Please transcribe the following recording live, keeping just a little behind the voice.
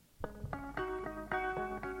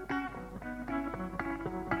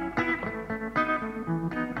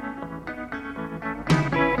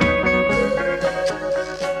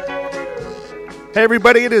Hey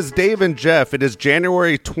everybody, it is Dave and Jeff. It is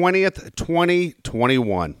January 20th,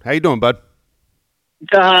 2021. How you doing, bud?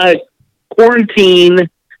 Quarantine.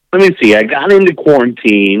 Let me see. I got into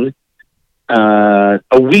quarantine a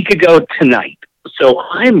week ago tonight. So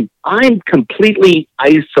I'm completely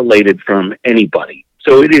isolated from anybody.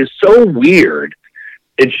 So it is so weird.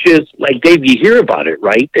 It's just like, Dave, you hear about it,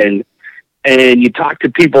 right? And you talk to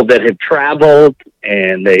people that have traveled,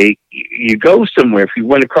 and you go somewhere. If you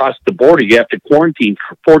went across the border, you have to quarantine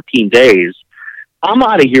for 14 days. I'm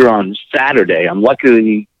out of here on Saturday. I'm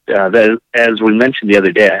lucky that, as we mentioned the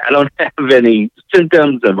other day, I don't have any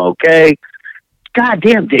symptoms. I'm okay. God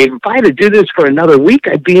damn, Dave, if I had to do this for another week,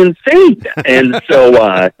 I'd be insane. And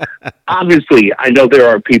so, obviously, I know there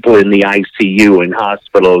are people in the ICU and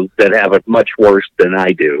hospitals that have it much worse than I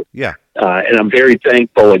do. Yeah. And I'm very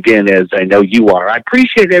thankful, again, as I know you are. I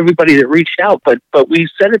appreciate everybody that reached out, but we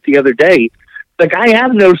said it the other day, like, I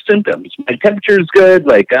have no symptoms. My temperature's good.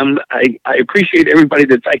 Like, I appreciate everybody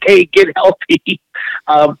that's like, hey, get healthy.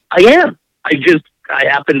 I am. I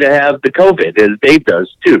happen to have the COVID, as Dave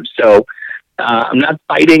does too. So, I'm not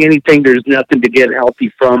fighting anything. There's nothing to get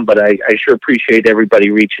healthy from, but I sure appreciate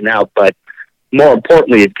everybody reaching out. But more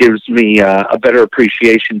importantly, it gives me a better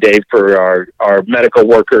appreciation, Dave, for our medical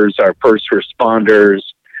workers, our first responders,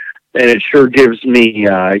 and it sure gives me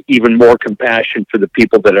even more compassion for the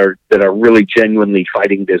people that are really genuinely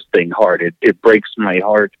fighting this thing hard. It breaks my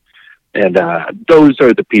heart, and those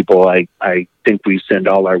are the people I think we send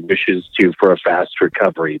all our wishes to for a fast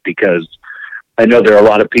recovery, because I know there are a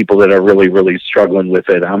lot of people that are really, really struggling with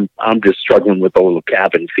it. I'm just struggling with a little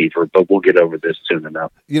cabin fever, but we'll get over this soon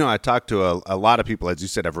enough. You know, I talked to a lot of people, as you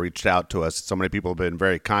said, have reached out to us. So many people have been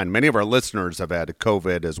very kind. Many of our listeners have had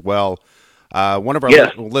COVID as well. One of our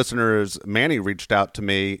listeners, Manny, reached out to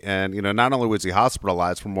me, and, you know, not only was he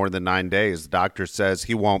hospitalized for more than 9 days, the doctor says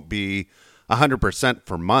he won't be 100%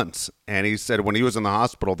 for months. And he said when he was in the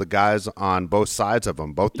hospital, the guys on both sides of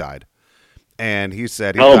him both died. And he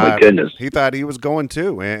said my goodness, he thought he was going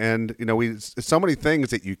too. And you know, so many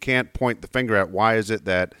things that you can't point the finger at. Why is it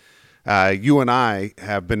that you and I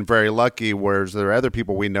have been very lucky, whereas there are other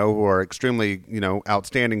people we know who are extremely, you know,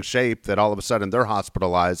 outstanding shape, that all of a sudden they're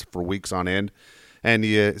hospitalized for weeks on end? And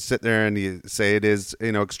you sit there and you say it is,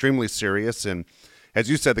 you know, extremely serious. And as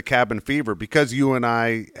you said, the cabin fever, because you and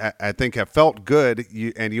I think, have felt good,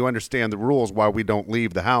 and you understand the rules why we don't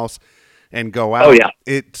leave the house and go out. Oh, yeah.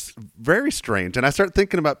 It's very strange. And I start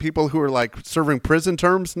thinking about people who are like serving prison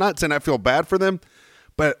terms, not saying I feel bad for them,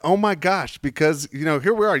 but oh my gosh, because, you know,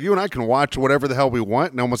 here we are, you and I can watch whatever the hell we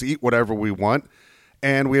want and almost eat whatever we want.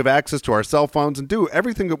 And we have access to our cell phones and do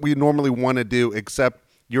everything that we normally want to do, except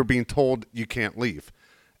you're being told you can't leave.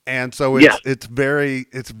 And so it's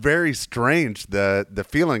very strange, the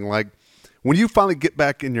feeling like when you finally get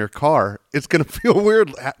back in your car, it's going to feel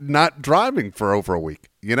weird not driving for over a week,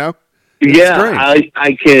 you know?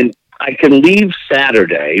 I can leave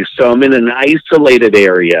Saturday, so I'm in an isolated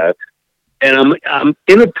area, and I'm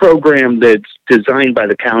in a program that's designed by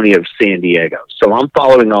the County of San Diego. So I'm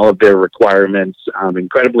following all of their requirements. I'm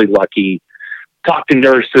incredibly lucky. Talk to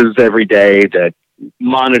nurses every day that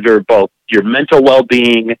monitor both your mental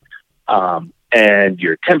well-being and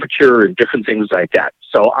your temperature and different things like that.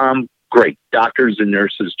 So I'm great. Doctors and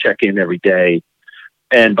nurses check in every day.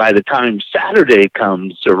 And by the time Saturday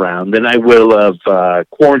comes around, then I will have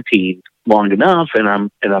quarantined long enough, and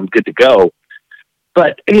I'm good to go.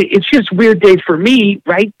 But it's just weird, Dave, for me,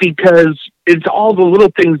 right? Because it's all the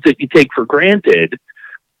little things that you take for granted.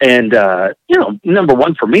 And, you know, number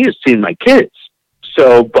one for me is seeing my kids.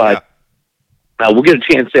 So, but we'll get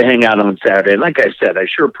a chance to hang out on Saturday. And like I said, I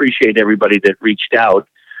sure appreciate everybody that reached out.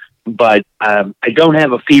 But I don't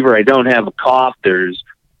have a fever. I don't have a cough. There's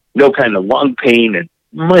no kind of lung pain. And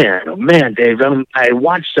man, oh man, Dave, I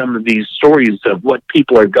watch some of these stories of what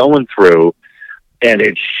people are going through, and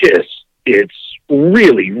it's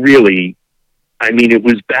really, really, I mean, it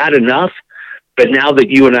was bad enough, but now that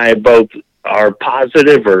you and I both are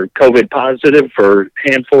positive or COVID positive for a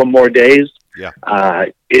handful of more days,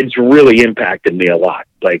 it's really impacted me a lot.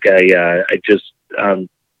 Like I just,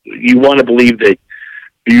 you want to believe that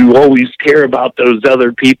you always care about those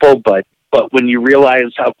other people, but when you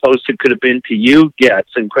realize how close it could have been to you,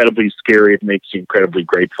 it's incredibly scary. It makes you incredibly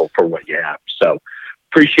grateful for what you have. So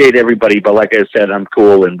appreciate everybody. But like I said, I'm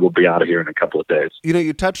cool, and we'll be out of here in a couple of days. You know,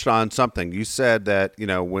 you touched on something. You said that, you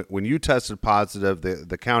know, when you tested positive,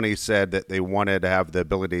 the county said that they wanted to have the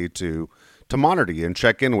ability to monitor you and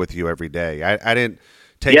check in with you every day. I didn't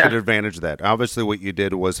take advantage of that. Obviously, what you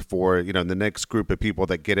did was for, you know, the next group of people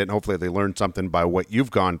that get it, and hopefully they learn something by what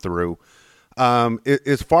you've gone through.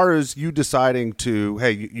 As far as you deciding to,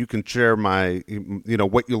 hey, you can share my,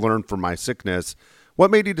 what you learned from my sickness,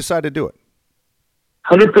 what made you decide to do it?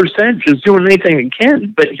 100%, just doing anything I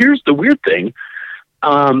can. But here's the weird thing.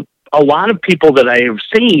 A lot of people that I have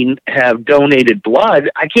seen have donated blood.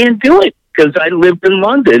 I can't do it because I lived in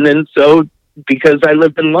London. And so because I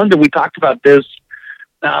lived in London, we talked about this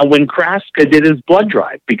when Kraska did his blood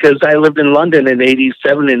drive. Because I lived in London in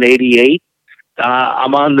 87 and 88,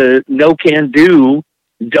 I'm on the No Can Do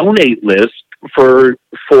donate list for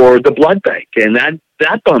the blood bank. And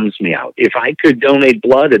that bums me out. If I could donate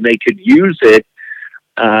blood and they could use it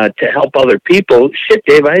to help other people, shit,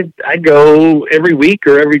 Dave, I go every week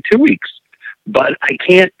or every 2 weeks. But I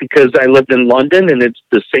can't because I lived in London, and it's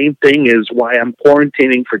the same thing as why I'm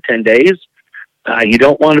quarantining for 10 days. You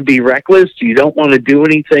don't want to be reckless. You don't want to do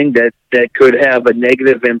anything that could have a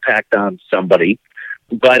negative impact on somebody.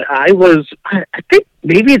 But I think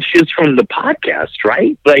maybe it's just from the podcast,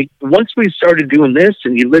 right? Like, once we started doing this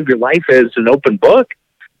and you live your life as an open book,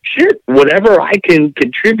 shit, whatever I can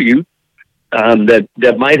contribute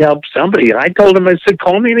that might help somebody. I told him, I said,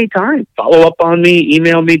 call me anytime. Follow up on me,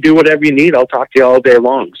 email me, do whatever you need. I'll talk to you all day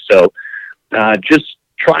long. So just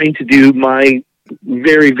trying to do my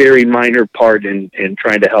very, very minor part in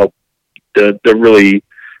trying to help the really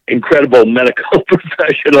incredible medical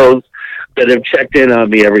professionals that have checked in on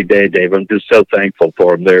me every day, Dave. I'm just so thankful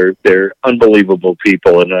for them. They're unbelievable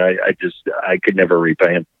people, and I could never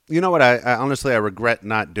repay them. You know what? I honestly, I regret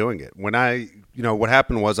not doing it. When what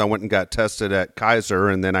happened was I went and got tested at Kaiser,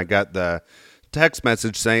 and then I got the text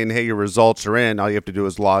message saying, hey, your results are in. All you have to do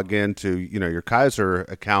is log in to, your Kaiser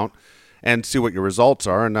account and see what your results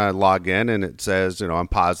are. And I log in, and it says, I'm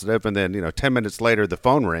positive. And then, 10 minutes later, the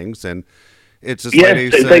phone rings, and it's this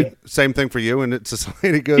lady saying, same thing for you. And it's this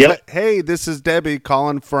lady goes, hey, this is Debbie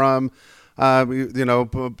calling from,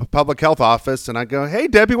 public health office. And I go, hey,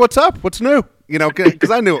 Debbie, what's up? What's new?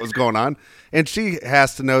 Because I knew what was going on. And she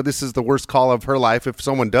has to know this is the worst call of her life if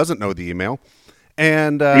someone doesn't know the email.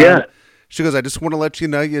 And she goes, I just want to let you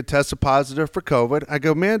know you tested positive for COVID. I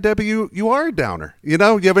go, man, Debbie, you are a downer. You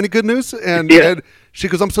have any good news? And she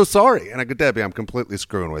goes, I'm so sorry. And I go, Debbie, I'm completely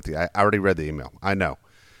screwing with you. I already read the email. I know.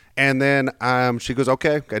 And then she goes,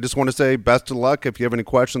 okay, I just want to say best of luck. If you have any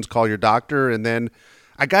questions, call your doctor. And then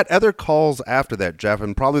I got other calls after that, Jeff,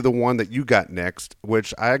 and probably the one that you got next,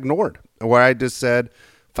 which I ignored, where I just said,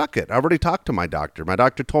 fuck it. I already talked to my doctor. My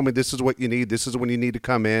doctor told me this is what you need. This is when you need to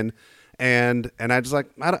come in. And I just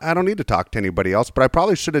I don't need to talk to anybody else, but I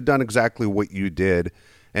probably should have done exactly what you did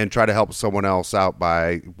and try to help someone else out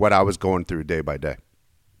by what I was going through day by day.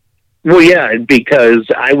 Well, yeah, because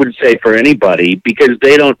I would say for anybody, because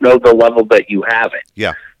they don't know the level that you have it.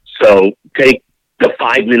 Yeah. So take the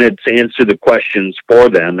 5 minutes, answer the questions for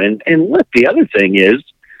them. And look, the other thing is,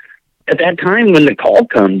 at that time when the call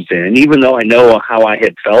comes in, even though I know how I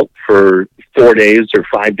had felt for 4 days or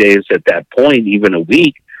 5 days at that point, even a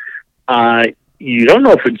week, you don't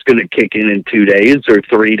know if it's going to kick in 2 days or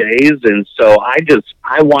 3 days. And so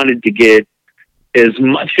I wanted to get as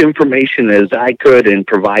much information as I could and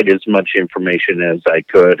provide as much information as I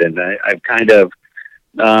could. And I've kind of,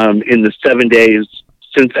 in the 7 days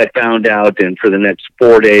since I found out, and for the next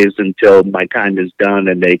 4 days until my time is done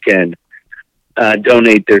and they can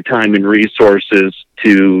donate their time and resources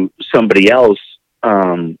to somebody else,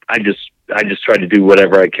 I just try to do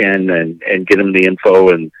whatever I can and get them the info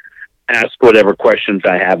and ask whatever questions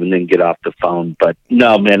I have and then get off the phone. But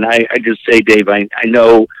no, man, I just say, Dave, I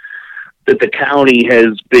know that the county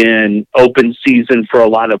has been open season for a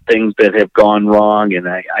lot of things that have gone wrong, and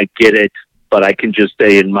I get it, but I can just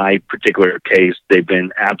say in my particular case, they've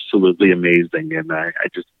been absolutely amazing. And I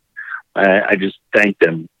just thank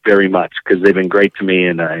them very much because they've been great to me,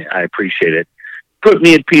 and I appreciate it. Put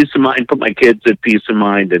me at peace of mind, put my kids at peace of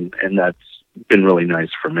mind, and that's been really nice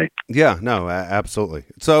for me. Yeah, no, absolutely.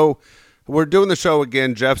 So we're doing the show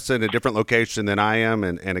again. Jeff's in a different location than I am,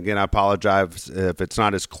 and again, I apologize if it's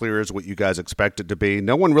not as clear as what you guys expect it to be.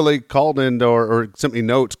 No one really called in or sent me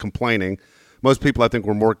notes complaining. Most people, I think,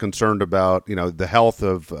 were more concerned about, the health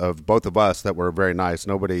of both of us that were very nice.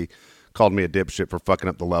 Nobody called me a dipshit for fucking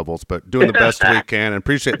up the levels, but doing the best we can, and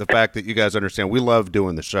appreciate the fact that you guys understand we love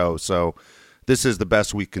doing the show. So this is the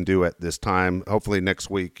best we can do at this time. Hopefully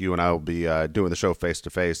next week you and I will be doing the show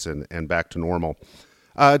face-to-face and back to normal.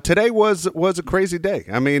 Today was a crazy day.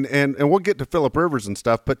 I mean, and we'll get to Phillip Rivers and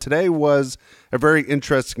stuff, but today was a very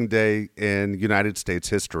interesting day in United States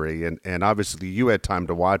history. And obviously you had time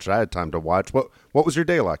to watch. I had time to watch. What was your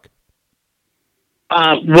day like?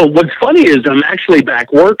 Well, what's funny is I'm actually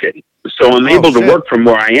back working, so I'm able to work from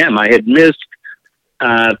where I am. I had missed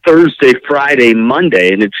Thursday, Friday,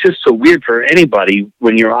 Monday, and it's just so weird for anybody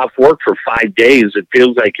when you're off work for 5 days. It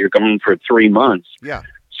feels like you're gone for 3 months. Yeah.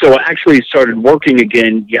 So I actually started working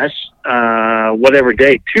again. Whatever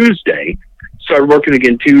day, Tuesday. Started working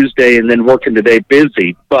again Tuesday, and then working today,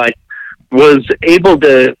 busy. But was able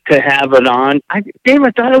to have it on. Dave,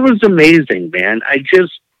 I thought it was amazing, man.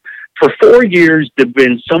 For 4 years, there've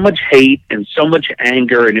been so much hate and so much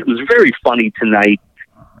anger, and it was very funny tonight,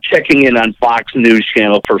 checking in on Fox News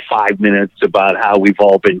Channel for 5 minutes about how we've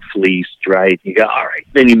all been fleeced, right? You go, all right,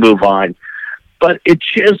 then you move on. But it's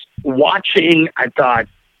just watching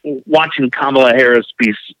Kamala Harris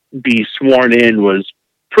be sworn in was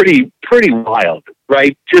pretty wild,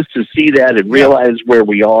 right? Just to see that and realize where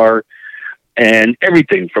we are, and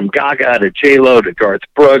everything from Gaga to J-Lo to Garth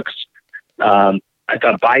Brooks. I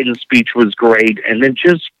thought Biden's speech was great, and then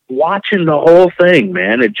just watching the whole thing,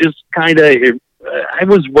 man, it just I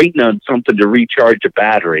was waiting on something to recharge a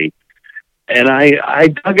battery, and I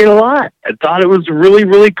dug it a lot. I thought it was really,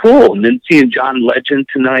 really cool. And then seeing John Legend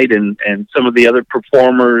tonight and some of the other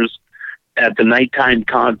performers at the nighttime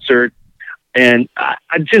concert. And I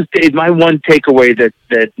just, Dave, my one takeaway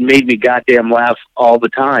that made me goddamn laugh all the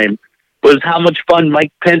time was how much fun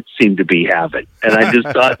Mike Pence seemed to be having. And I just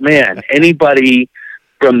thought, man, anybody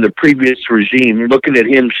from the previous regime, looking at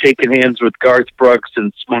him shaking hands with Garth Brooks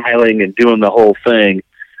and smiling and doing the whole thing,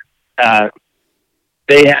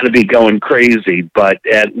 they had to be going crazy. But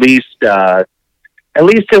at least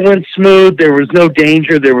it went smooth. There was no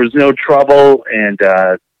danger. There was no trouble. And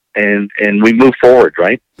we move forward,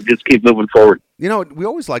 right? We just keep moving forward. You know, we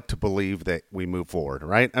always like to believe that we move forward,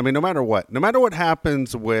 right? I mean, no matter what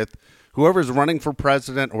happens with whoever's running for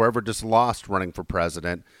president or whoever just lost running for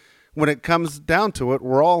president, when it comes down to it,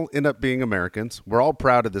 we're all end up being Americans. We're all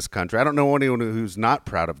proud of this country. I don't know anyone who's not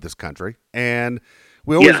proud of this country. And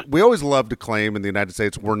we always love to claim in the United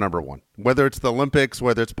States we're number one, whether it's the Olympics,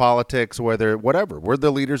 whether it's politics, whatever. We're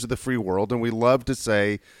the leaders of the free world, and we love to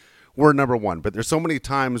say we're number one. But there's so many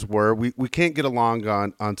times where we can't get along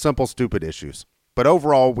on simple, stupid issues. But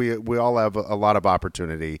overall, we all have a lot of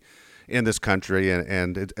opportunity in this country,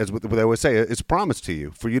 and as they always say, it's promised to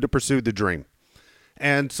you for you to pursue the dream.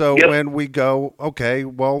 And so when we go, okay,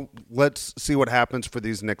 well, let's see what happens for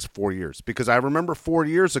these next 4 years. Because I remember 4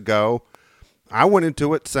 years ago, I went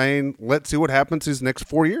into it saying, let's see what happens these next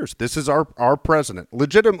 4 years. This is our president.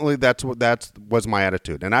 Legitimately, that was my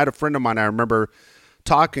attitude. And I had a friend of mine I remember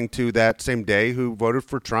talking to that same day who voted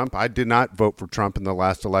for Trump. I did not vote for Trump in the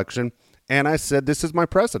last election. And I said, this is my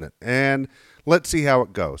president. And let's see how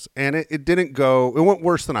it goes. And it didn't go. It went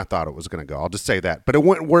worse than I thought it was going to go. I'll just say that. But it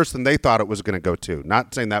went worse than they thought it was going to go too.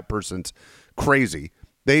 Not saying that person's crazy.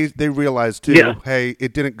 They realized too, hey,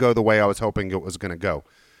 it didn't go the way I was hoping it was going to go.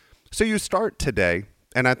 So you start today,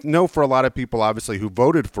 and I know for a lot of people, obviously, who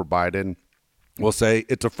voted for Biden will say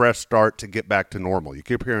it's a fresh start to get back to normal. You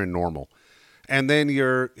keep hearing normal. And then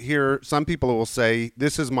some people will say,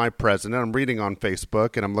 this is my president. I'm reading on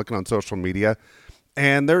Facebook and I'm looking on social media,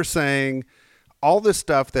 and they're saying all this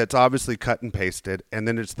stuff that's obviously cut and pasted, and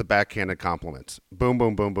then it's the backhanded compliments. Boom,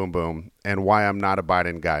 boom, boom, boom, boom. And why I'm not a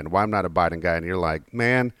Biden guy, and you're like,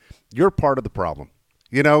 man, you're part of the problem.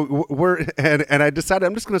 You know, and I decided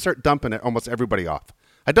I'm just going to start dumping almost everybody off.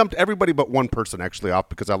 I dumped everybody but one person actually off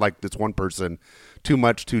because I like this one person too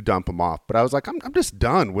much to dump them off. But I was like, I'm just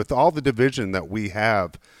done with all the division that we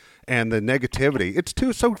have and the negativity. It's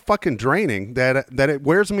so fucking draining that it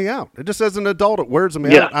wears me out. It just as an adult, it wears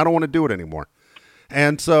me out. I don't want to do it anymore.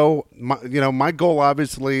 And so, my goal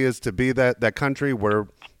obviously is to be that country where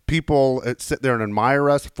people sit there and admire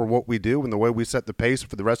us for what we do and the way we set the pace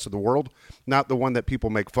for the rest of the world, not the one that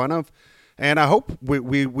people make fun of. And I hope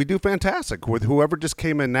we do fantastic with whoever just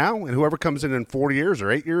came in now and whoever comes in 4 years or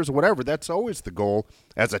 8 years or whatever. That's always the goal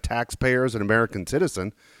as a taxpayer, as an American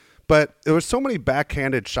citizen. But there was so many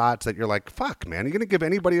backhanded shots that you're like, fuck, man, you're going to give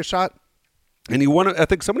anybody a shot? And I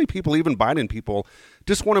think so many people, even Biden people,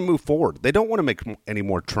 just want to move forward. They don't want to make any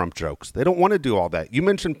more Trump jokes. They don't want to do all that. You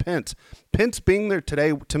mentioned Pence. Pence being there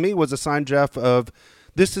today, to me, was a sign, Jeff, of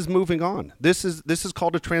this is moving on. This is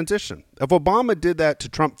called a transition. If Obama did that to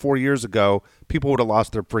Trump 4 years ago, people would have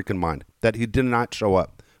lost their freaking mind that he did not show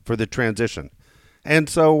up for the transition. And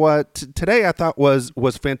so today I thought was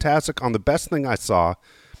fantastic on the best thing I saw.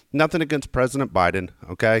 Nothing against President Biden,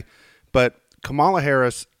 okay? But Kamala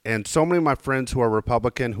Harris and so many of my friends who are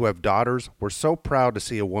Republican who have daughters were so proud to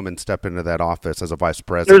see a woman step into that office as a vice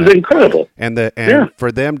president. It was incredible. And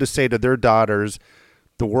for them to say to their daughters,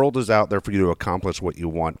 the world is out there for you to accomplish what you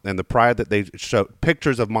want. And the pride that they show,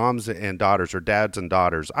 pictures of moms and daughters or dads and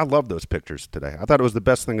daughters. I love those pictures today. I thought it was the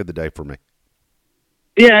best thing of the day for me.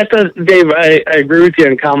 Yeah, I thought, Dave, I agree with you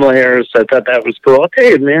on Kamala Harris. I thought that was cool. I'll tell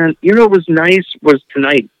you, man, you know what was nice was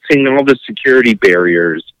tonight seeing all the security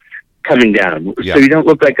barriers coming down. Yeah. So you don't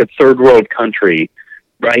look like a third world country,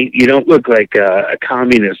 right? You don't look like a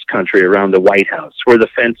communist country around the White House where the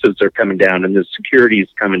fences are coming down and the security is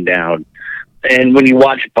coming down. And when you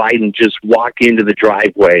watch Biden just walk into the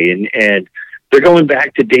driveway and they're going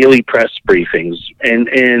back to daily press briefings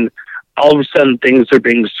and all of a sudden things are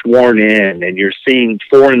being sworn in and you're seeing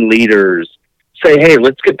foreign leaders say, hey,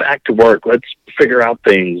 let's get back to work. Let's figure out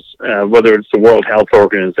things, whether it's the World Health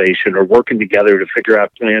Organization or working together to figure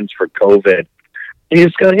out plans for COVID. And you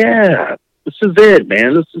just go, yeah, this is it,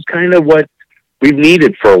 man. This is kind of what we've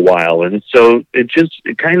needed for a while. And so it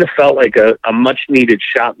kind of felt like a much needed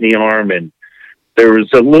shot in the arm. And there was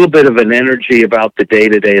a little bit of an energy about the day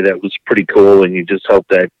to day that was pretty cool. And you just hope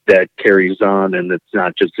that carries on and it's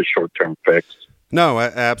not just a short term fix. No,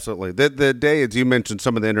 absolutely. The day, as you mentioned,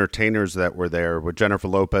 some of the entertainers that were there with Jennifer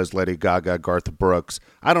Lopez, Lady Gaga, Garth Brooks.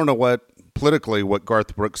 I don't know what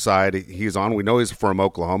Garth Brooks' side he's on. We know he's from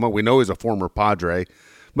Oklahoma. We know he's a former Padre.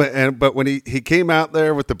 But when he came out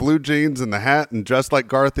there with the blue jeans and the hat and dressed like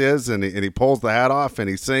Garth is, and he pulls the hat off and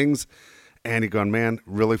he sings, and he going, man,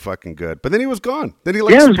 really fucking good. But then he was gone. Then he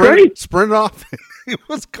sprinted off. And he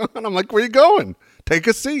was gone. I'm like, where you going? Take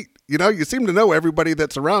a seat. You know, you seem to know everybody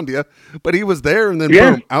that's around you, but he was there and then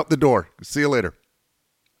boom, out the door. See you later.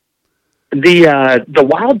 The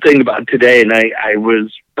wild thing about today, and I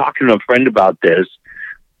was talking to a friend about this,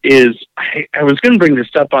 is I was going to bring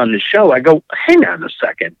this up on the show. I go, hang on a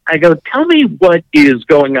second. I go, tell me what is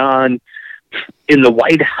going on in the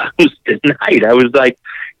White House tonight. I was like,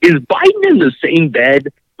 is Biden in the same bed?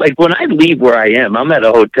 Like when I leave where I am, I'm at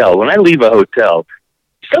a hotel. When I leave a hotel,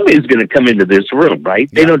 somebody's going to come into this room, right?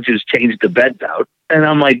 Yeah. They don't just change the beds out. And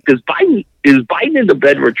I'm like, is Biden in the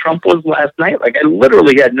bed where Trump was last night? Like I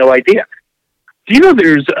literally had no idea. Do you know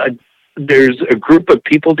there's a group of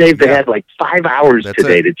people, Dave, that had like 5 hours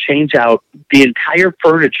today to change out the entire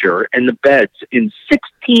furniture and the beds in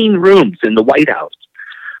 16 rooms in the White House.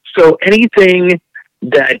 So anything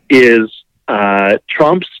that is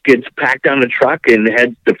Trump's gets packed on a truck and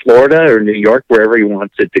heads to Florida or New York, wherever he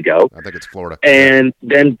wants it to go. I think it's Florida. And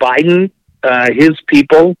then Biden, his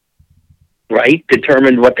people, right,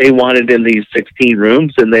 determined what they wanted in these 16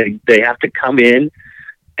 rooms, and they have to come in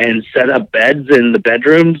and set up beds in the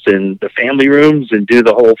bedrooms and the family rooms and do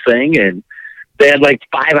the whole thing. And they had like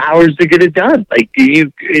 5 hours to get it done. Like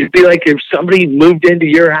it'd be like if somebody moved into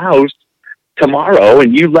your house tomorrow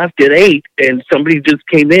and you left at 8 and somebody just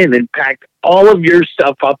came in and packed all of your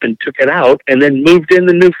stuff up and took it out and then moved in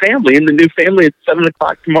the new family. And the new family at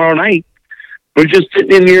 7:00 tomorrow night, we're just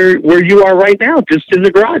sitting in where you are right now, just in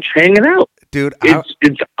the garage, hanging out. Dude,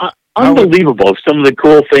 it's unbelievable some of the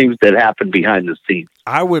cool things that happen behind the scenes.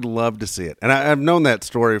 I would love to see it. And I've known that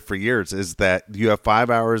story for years, is that you have 5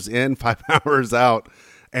 hours in, 5 hours out,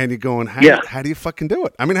 and you're going, how do you fucking do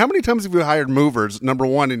it? I mean, how many times have you hired movers, number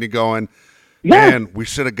one, and you're going, man, we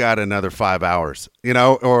should have got another 5 hours, you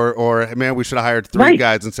know, or man, we should have hired 3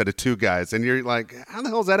 guys instead of 2 guys. And you're like, how the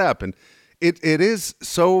hell does that happen? It is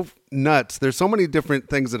so nuts. There's so many different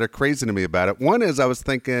things that are crazy to me about it. One is I was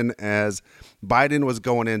thinking as Biden was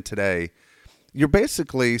going in today, you're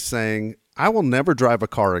basically saying, I will never drive a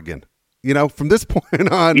car again. You know, from this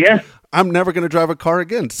point on, I'm never going to drive a car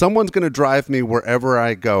again. Someone's going to drive me wherever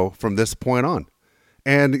I go from this point on.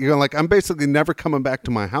 And you're like, I'm basically never coming back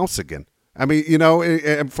to my house again. I mean, you know,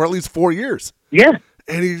 for at least 4 years. Yeah.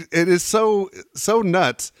 And it is so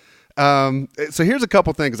nuts. So here's a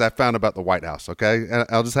couple things I found about the White House. Okay. And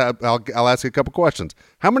I'll ask you a couple questions.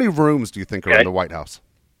 How many rooms do you think are in the White House?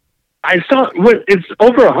 I saw it's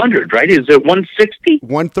over 100, right? Is it 160?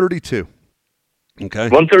 132. Okay.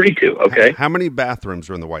 132. Okay. How many bathrooms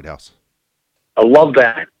are in the White House? I love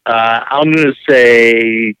that. I'm going to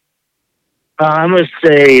say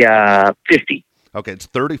 50. Okay, it's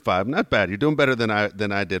 35. Not bad. You're doing better than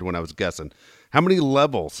I did when I was guessing. How many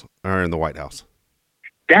levels are in the White House?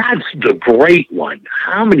 That's the great one.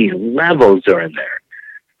 How many levels are in there?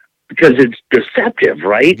 Because it's deceptive,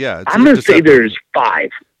 right? Yeah. I'm going to say there's 5.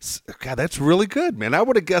 God, that's really good, man. I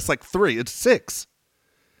would have guessed like 3. It's 6.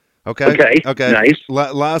 Okay. Nice.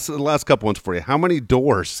 Last couple ones for you. How many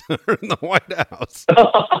doors are in the White House?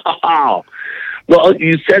 Oh, well,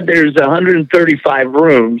 you said there's 135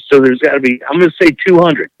 rooms, so there's got to be, I'm going to say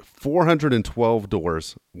 200. 412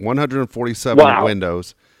 doors, 147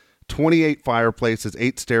 windows, 28 fireplaces,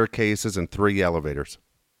 8 staircases, and 3 elevators.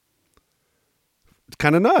 It's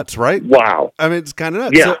kind of nuts, right? Wow. I mean, it's kind of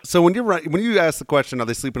nuts. Yeah. So when you ask the question, are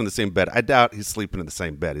they sleeping in the same bed? I doubt he's sleeping in the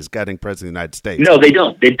same bed. He's getting president of the United States. No, they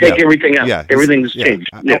don't. They take everything out. Yeah, everything's changed.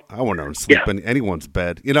 I wouldn't know sleep in anyone's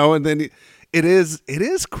bed, and then it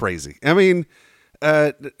is crazy. I mean,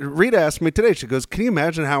 Rita asked me today, she goes, can you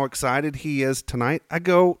imagine how excited he is tonight? I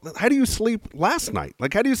go, how do you sleep last night?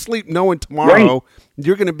 Like, how do you sleep knowing tomorrow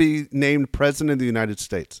you're going to be named president of the United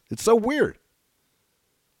States? It's so weird.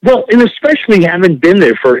 Well, and especially having been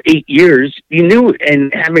there for 8 years, you knew,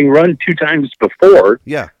 and having run 2 times before,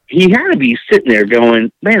 he had to be sitting there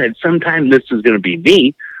going, man, at some time this is going to be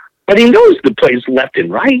me. But he knows the place left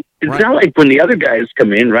and right. It's not like when the other guys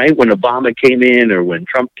come in, right? When Obama came in or when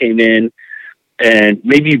Trump came in, and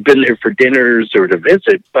maybe you've been there for dinners or to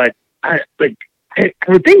visit, but I would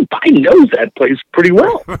think Biden knows that place pretty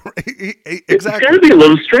well. Exactly. It's got to be a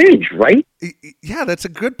little strange, right? Yeah, that's a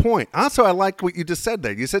good point. Also, I like what you just said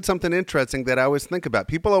there. You said something interesting that I always think about.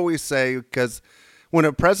 People always say, because when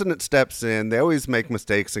a president steps in, they always make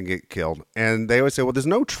mistakes and get killed. And they always say, well, there's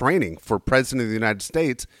no training for president of the United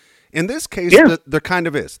States. In this case, there kind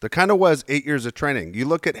of is. There kind of was 8 years of training. You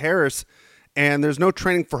look at Harris, and there's no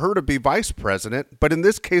training for her to be vice president. But in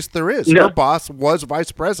this case, there is. No. Her boss was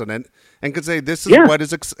vice president and could say this is what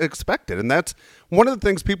is expected. And that's one of the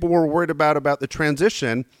things people were worried about the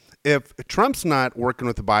transition. If Trump's not working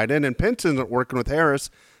with Biden and Pence isn't working with Harris,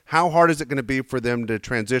 how hard is it going to be for them to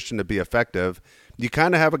transition to be effective? You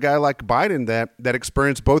kind of have a guy like Biden that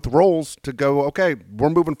experienced both roles to go, okay, we're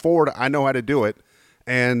moving forward. I know how to do it.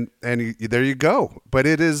 And there you go. But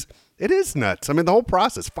it is nuts. I mean, the whole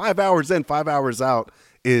process, 5 hours in, 5 hours out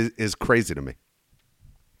is crazy to me.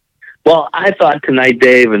 Well, I thought tonight,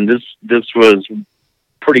 Dave, and this was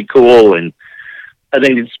pretty cool, and I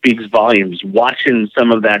think it speaks volumes. Watching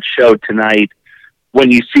some of that show tonight, when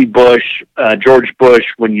you see Bush, George Bush,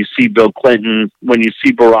 when you see Bill Clinton, when you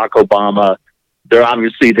see Barack Obama, they're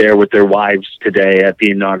obviously there with their wives today at the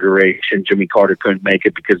inauguration. Jimmy Carter couldn't make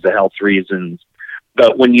it because of health reasons.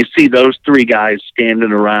 But when you see those 3 guys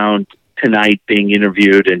standing around tonight being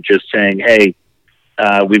interviewed and just saying, hey,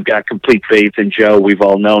 we've got complete faith in Joe. We've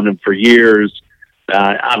all known him for years.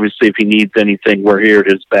 Obviously, if he needs anything, we're here at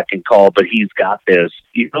his beck and call, but he's got this.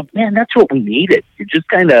 Man, that's what we needed. You just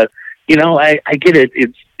kind of, I get it.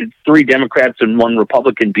 It's 3 Democrats and 1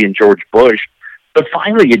 Republican being George Bush. But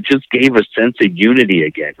finally, it just gave a sense of unity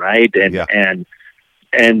again, right?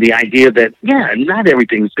 And the idea that, not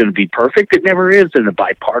everything's going to be perfect. It never is in a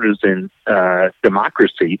bipartisan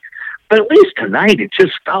democracy. But at least tonight, it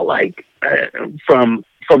just felt like from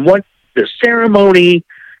what the ceremony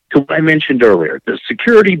to what I mentioned earlier, the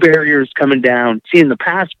security barriers coming down, seeing the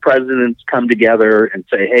past presidents come together and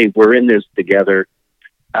say, hey, we're in this together.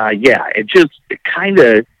 It kind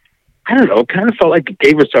of, I don't know, kind of felt like it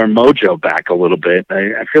gave us our mojo back a little bit.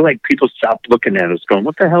 I feel like people stopped looking at us going,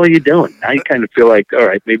 what the hell are you doing? Now you kind of feel like, all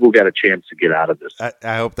right, maybe we've got a chance to get out of this.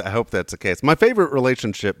 I hope that's the case. My favorite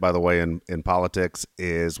relationship, by the way, in politics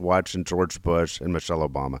is watching George Bush and Michelle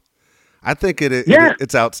Obama. I think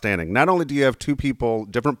it's outstanding. Not only do you have 2 people,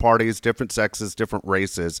 different parties, different sexes, different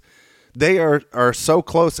races, they are so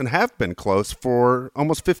close and have been close for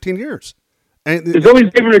almost 15 years. And there's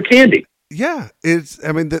always giving her candy. Yeah,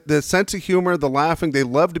 the sense of humor, the laughing, they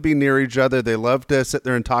love to be near each other. They love to sit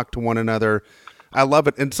there and talk to one another. I love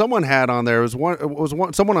it. And someone had on there,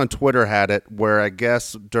 someone on Twitter had it where I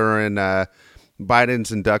guess during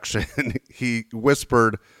Biden's induction, he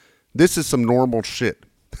whispered, "This is some normal shit."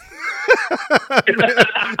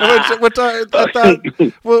 which I thought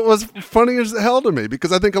was funny as hell to me,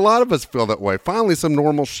 because I think a lot of us feel that way. Finally, some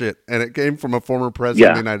normal shit, and it came from a former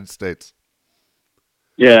president of the United States.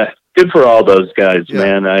 Yeah, good for all those guys,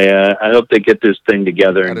 man. I hope they get this thing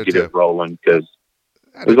together and get it rolling, because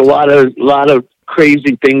there's a lot of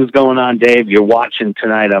crazy things going on, Dave. You're watching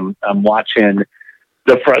tonight. I'm watching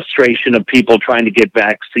the frustration of people trying to get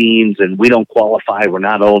vaccines, and we don't qualify. We're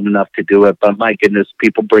not old enough to do it. But my goodness,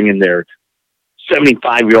 people bringing their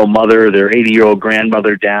 75-year-old mother, their 80-year-old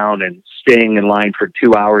grandmother down and staying in line for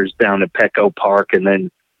 2 hours down at Petco Park, and then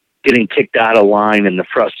getting kicked out of line, and the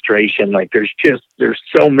frustration. Like there's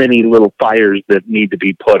so many little fires that need to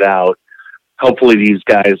be put out. Hopefully these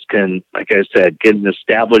guys can, like I said, get an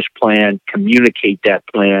established plan, communicate that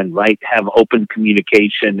plan, right? Have open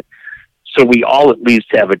communication, so we all at least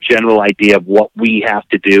have a general idea of what we have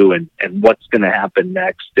to do and what's going to happen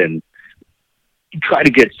next, and try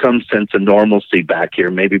to get some sense of normalcy back here,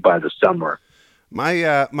 maybe by the summer.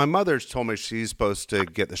 My mother's told me she's supposed to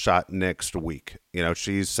get the shot next week.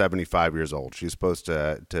 She's 75 years old. She's supposed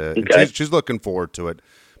to okay. She's looking forward to it.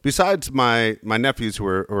 Besides my nephews who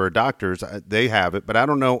are doctors, they have it, but I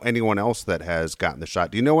don't know anyone else that has gotten the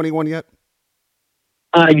shot. Do you know anyone yet?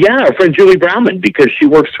 Yeah, our friend Julie Brownman, because she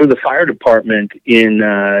works for the fire department in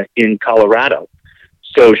Colorado.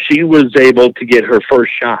 So she was able to get her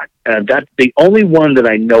first shot. That's the only one that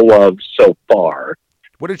I know of so far.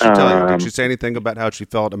 What did she tell you? Did she say anything about how she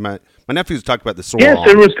felt? My nephews talked about the sore arm. Yes,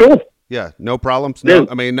 it was cool. Yeah, no problems? No,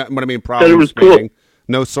 I mean, what I mean, problems. Said it was cool.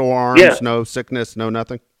 No sore arms, no sickness, no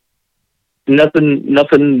nothing?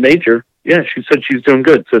 Nothing major. Yeah, she said she's doing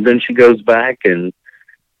good. So then she goes back, and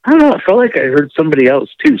I don't know, I felt like I heard somebody else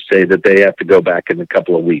too say that they have to go back in a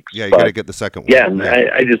couple of weeks. Yeah, you got to get the second one. Yeah,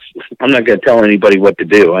 I'm not going to tell anybody what to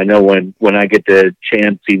do. I know when I get the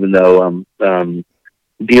chance, even though I'm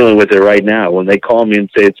dealing with it right now, when they call me and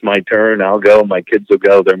say it's my turn, I'll go, my kids will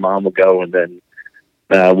go, their mom will go, and then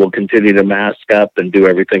we'll continue to mask up and do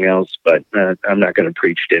everything else. But I'm not going to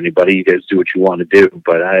preach to anybody. You guys do what you want to do.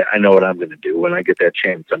 But I know what I'm going to do. When I get that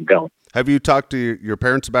chance, I'm going. Have you talked to your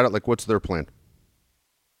parents about it? Like, what's their plan?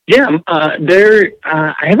 Yeah,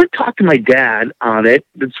 I haven't talked to my dad on it.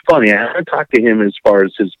 It's funny. I haven't talked to him as far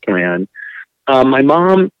as his plan. My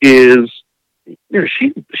mom is,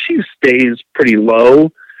 she stays pretty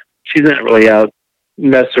low. She's not really out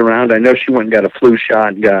messing around. I know she went and got a flu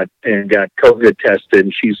shot and got COVID tested,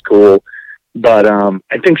 and she's cool. But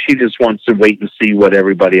I think she just wants to wait and see what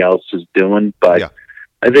everybody else is doing. But yeah.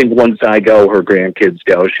 I think once I go, her grandkids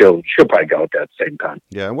go. She'll probably go at that same time.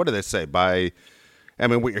 Yeah, and what do they say?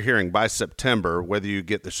 What you're hearing, by September, whether you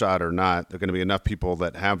get the shot or not, there are going to be enough people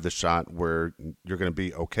that have the shot where you're going to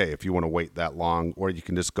be okay if you want to wait that long, or you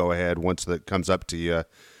can just go ahead once that comes up to you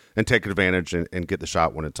and take advantage and get the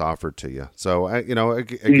shot when it's offered to you. So,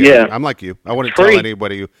 again, I'm like you. I wouldn't tell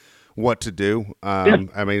anybody what to do. But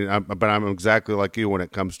I'm exactly like you when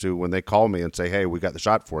it comes to when they call me and say, hey, we got the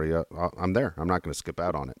shot for you. I'm there. I'm not going to skip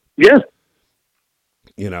out on it. Yeah.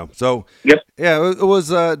 So yep. Yeah, it was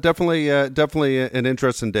definitely an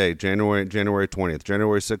interesting day. January 20th.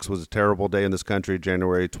 January 6th was a terrible day in this country.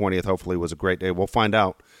 January 20th, hopefully, was a great day. We'll find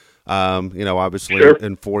out. Obviously, sure.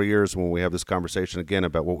 In 4 years when we have this conversation again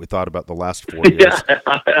about what we thought about the last 4 years. Yeah,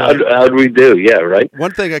 how'd we do? Yeah, right.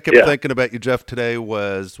 One thing I kept thinking about you, Jeff, today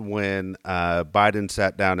was when Biden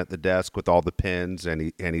sat down at the desk with all the pens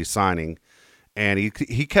and he's signing. And he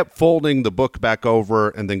kept folding the book back over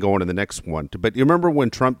and then going to the next one. But you remember when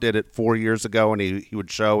Trump did it 4 years ago and he would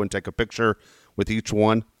show and take a picture with each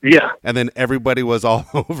one? Yeah. And then everybody was all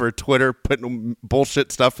over Twitter putting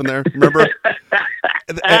bullshit stuff in there. Remember?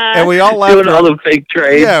 and we all laughed. Doing all the fake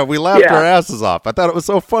trades. Yeah, we laughed our asses off. I thought it was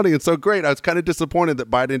so funny and so great. I was kind of disappointed that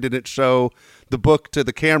Biden didn't show the book to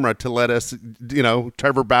the camera to let us,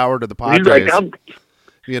 Trevor Bauer to the Padres. He's like,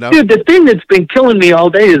 Dude, the thing that's been killing me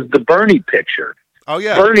all day is the Bernie picture. Oh,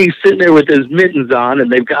 yeah. Bernie's sitting there with his mittens on,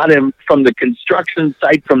 and they've got him from the construction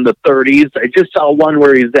site from the 30s. I just saw one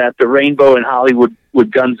where he's at the Rainbow in Hollywood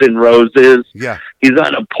with Guns N' Roses. Yeah. He's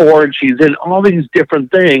on a porch. He's in all these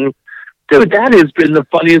different things. Dude, that has been the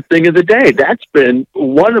funniest thing of the day. That's been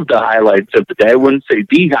one of the highlights of the day. I wouldn't say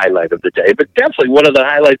the highlight of the day, but definitely one of the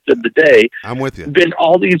highlights of the day. I'm with you. Been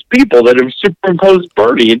all these people that have superimposed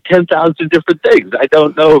Bernie in 10,000 different things. I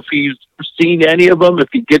don't know if he's seen any of them, if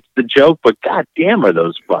he gets the joke, but god damn are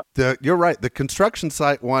those fun. You're right. The construction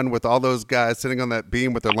site one with all those guys sitting on that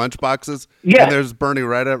beam with their lunch boxes. Yeah. And there's Bernie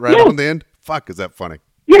right on the end. Fuck, is that funny?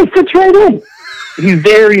 Yeah, he fits right in. He's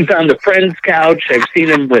there. He's on the friend's couch. I've seen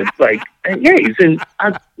him with, he's in,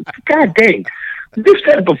 god dang. We've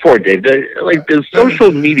said it before, Dave. The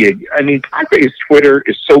social media, Padres Twitter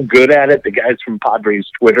is so good at it, the guys from Padres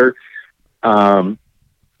Twitter.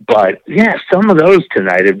 But, yeah, some of those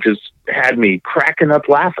tonight have just had me cracking up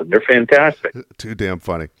laughing. They're fantastic. Too damn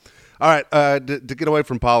funny. All right, to get away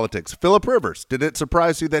from politics, Phillip Rivers, did it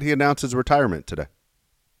surprise you that he announced his retirement today?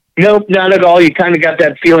 Nope, not at all. You kind of got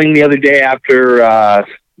that feeling the other day after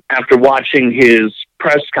watching his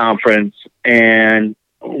press conference and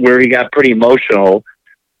where he got pretty emotional.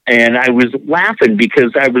 And I was laughing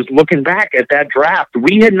because I was looking back at that draft.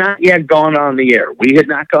 We had not yet gone on the air. We had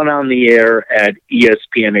not gone on the air at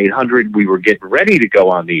ESPN 800. We were getting ready to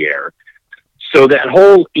go on the air. So that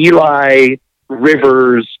whole Eli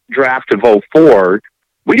Rivers draft of 2004,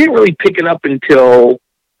 we didn't really pick it up until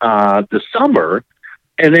the summer.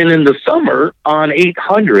 And then in the summer on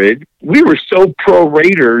 800, we were so pro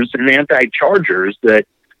Raiders and anti-Chargers that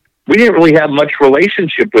we didn't really have much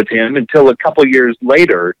relationship with him until a couple years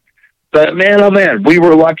later. But man, oh man, we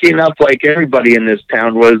were lucky enough, like everybody in this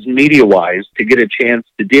town was media-wise, to get a chance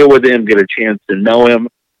to deal with him, get a chance to know him.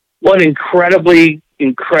 What incredibly,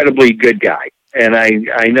 incredibly good guy. And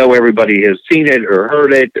I know everybody has seen it or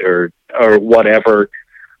heard it or whatever.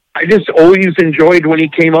 I just always enjoyed when he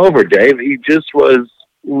came over, Dave. He just was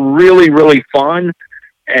really, really fun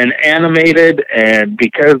and animated. And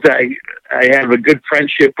because I have a good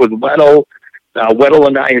friendship with Weddle, Weddle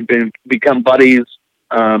and I had become buddies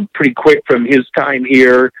pretty quick from his time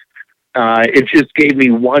here. It just gave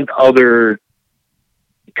me one other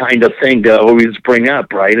kind of thing to always bring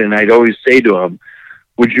up, right? And I'd always say to him,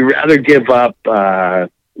 would you rather give up 3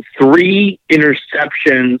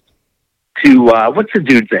 interceptions to what's the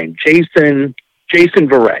dude's name? Jason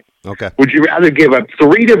Verrett. Okay. Would you rather give up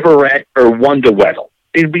 3 to Verrett or 1 to Weddle?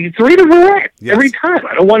 It'd be 3 to Verrett every time.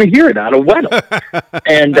 I don't want to hear it out of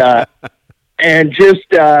Weddle. And just,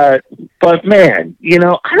 but man, you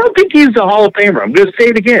know, I don't think he's a Hall of Famer. I'm going to say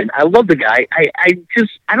it again. I love the guy. I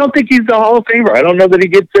don't think he's a Hall of Famer. I don't know that he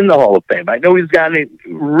gets in the Hall of Fame. I know he's got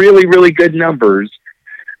really, really good numbers.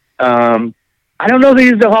 I don't know that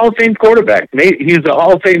he's a Hall of Fame quarterback. Maybe he's a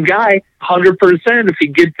Hall of Fame guy, 100%. If he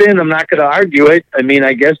gets in, I'm not going to argue it. I mean,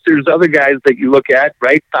 I guess there's other guys that you look at,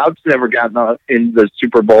 right? Fouts never gotten in the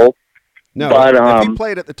Super Bowl. No, but, if he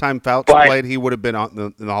played at the time Fouts played, he would have been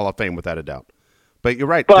in the Hall of Fame without a doubt. But you're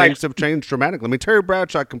right. Things have changed dramatically. I mean, Terry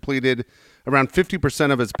Bradshaw completed around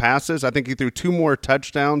 50% of his passes. I think he threw 2 more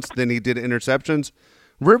touchdowns than he did interceptions.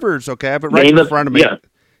 Rivers, okay, I have it right in front of me.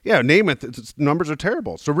 Yeah, Namath, its numbers are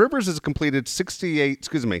terrible. So Rivers has completed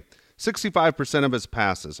 65% of his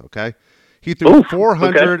passes, okay? He threw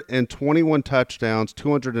 421 touchdowns,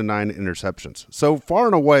 209 interceptions. So far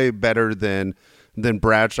and away better than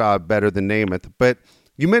Bradshaw, better than Namath. But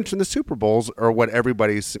you mentioned the Super Bowls are what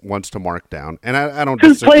everybody wants to mark down, and I don't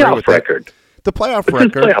disagree with that. The playoff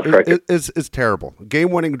record is terrible.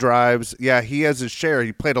 Game-winning drives, yeah, he has his share.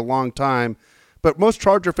 He played a long time. But most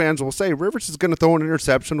Charger fans will say Rivers is going to throw an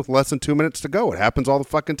interception with less than 2 minutes to go. It happens all the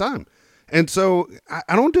fucking time. And so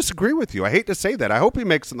I don't disagree with you. I hate to say that. I hope he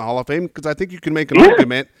makes it in the Hall of Fame because I think you can make an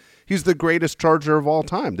argument he's the greatest Charger of all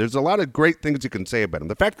time. There's a lot of great things you can say about him.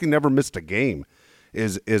 The fact he never missed a game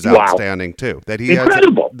is outstanding too. That he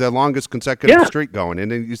Incredible. has the longest consecutive streak going.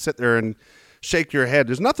 And then you sit there and shake your head.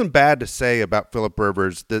 There's nothing bad to say about Phillip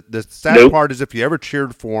Rivers. The sad part is if you ever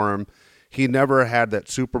cheered for him, he never had that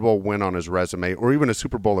Super Bowl win on his resume or even a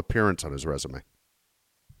Super Bowl appearance on his resume.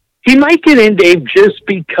 He might get in, Dave, just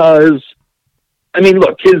because, I mean,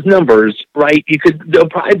 look, his numbers, right? There'll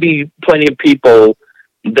probably be plenty of people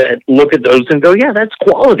that look at those and go, yeah, that's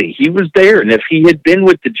quality. He was there. And if he had been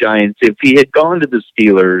with the Giants, if he had gone to the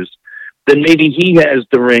Steelers, then maybe he has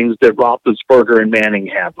the rings that Roethlisberger and Manning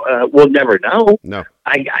have. We'll never know. No,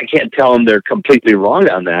 I can't tell them they're completely wrong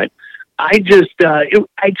on that. I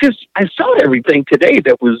saw everything today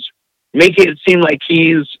that was making it seem like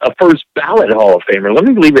he's a first ballot Hall of Famer. Let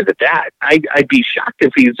me leave it at that. I'd be shocked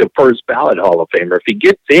if he's a first ballot Hall of Famer. If he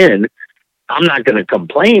gets in, I'm not going to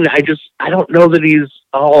complain. I don't know that he's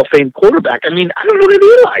a Hall of Fame quarterback. I mean, I don't know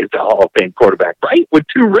that Eli's a Hall of Fame quarterback, right? With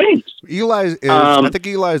 2 rings. Eli is, I think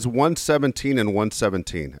Eli's 117 and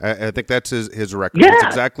 117. I think that's his record. Yeah. It's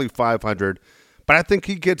exactly 500. But I think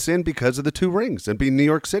he gets in because of the 2 rings and being New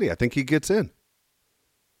York City. I think he gets in.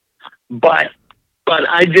 But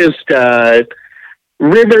I just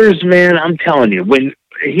Rivers, man, I'm telling you, when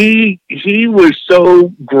he was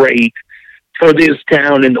so great for this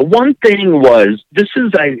town, and the one thing was, this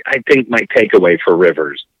is I think my takeaway for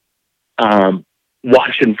Rivers,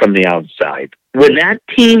 watching from the outside. When that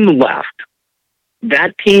team left,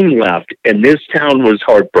 and this town was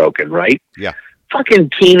heartbroken, right? Yeah. Fucking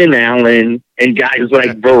Keenan Allen and guys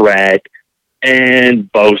like Verrett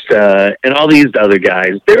and Bosa and all these other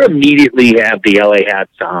guys, they immediately have the LA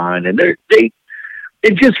hats on, and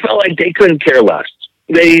it just felt like they couldn't care less.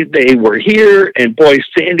 They were here, and boy,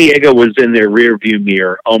 San Diego was in their rearview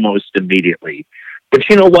mirror almost immediately. But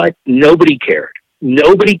you know what? Nobody cared.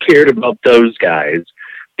 Nobody cared about those guys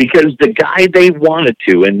because the guy they wanted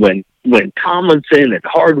to, and when Tomlinson and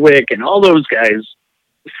Hardwick and all those guys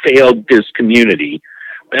failed this community.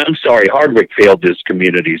 I'm sorry, Hardwick failed this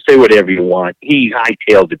community. Say whatever you want. He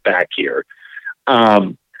hightailed it back here.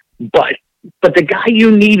 But the guy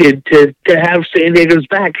you needed to have San Diego's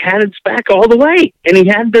back had its back all the way. And he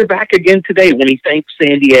had their back again today when he thanked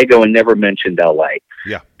San Diego and never mentioned LA.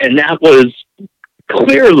 Yeah. And that was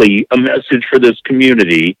clearly a message for this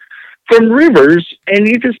community from Rivers. And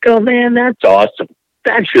you just go, man, that's awesome.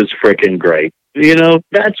 That's just freaking great. You know,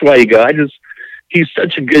 that's why you go. He's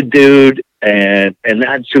such a good dude, and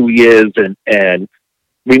that's who he is. And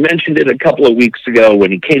we mentioned it a couple of weeks ago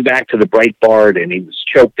when he came back to the Breitbart and he was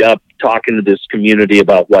choked up talking to this community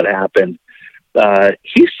about what happened.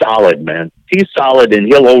 He's solid, man. He's solid, and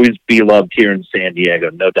he'll always be loved here in San Diego,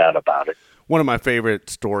 no doubt about it. One of my favorite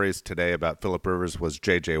stories today about Phillip Rivers was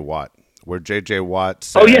J.J. Watt. where J.J. Watt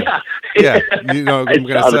said, Oh, yeah. yeah, you know what I'm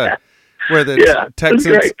going to say. That. Where the Yeah,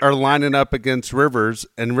 Texans are lining up against Rivers,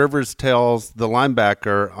 and Rivers tells the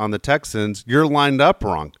linebacker on the Texans, "You're lined up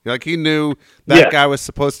wrong." Like he knew that guy was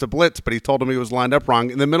supposed to blitz, but he told him he was lined up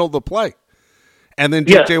wrong in the middle of the play. And then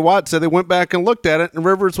J.J. Watt said they went back and looked at it, and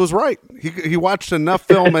Rivers was right. He watched enough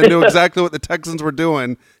film and knew exactly what the Texans were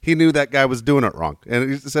doing. He knew that guy was doing it wrong,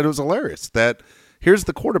 and he said it was hilarious that here's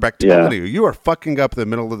the quarterback telling you are fucking up in the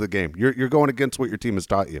middle of the game. You're going against what your team has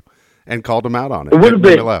taught you, and called him out on it. It would have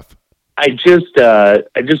been. Left. I just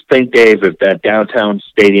think, Dave, if that downtown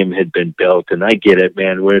stadium had been built, and I get it,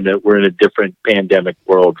 man, we're in a different pandemic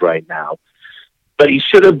world right now, but he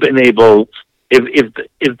should have been able,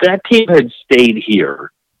 if that team had stayed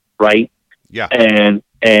here, right? Yeah. And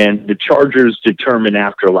the Chargers determined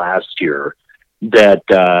after last year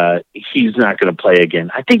that he's not going to play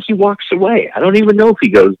again, I think he walks away. I don't even know if he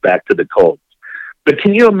goes back to the Colts. But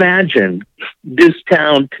can you imagine this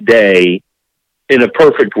town today? In a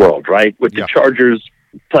perfect world, right? With the Chargers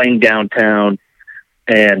playing downtown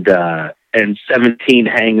and 17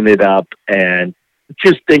 hanging it up, and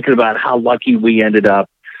just thinking about how lucky we ended up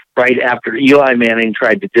right after Eli Manning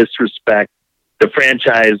tried to disrespect the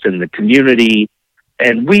franchise and the community.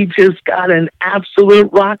 And we just got an absolute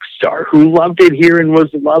rock star who loved it here and was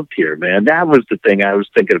loved here, man. That was the thing I was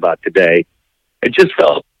thinking about today. It just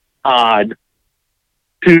felt odd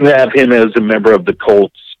to have him as a member of the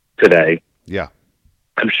Colts today. Yeah.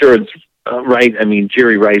 I'm sure it's right. I mean,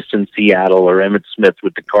 Jerry Rice in Seattle or Emmitt Smith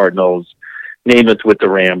with the Cardinals, Namath with the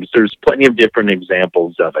Rams. There's plenty of different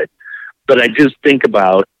examples of it. But I just think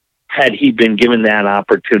about, had he been given that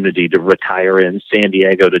opportunity to retire in San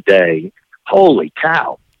Diego today, holy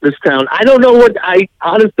cow, this town, I don't know what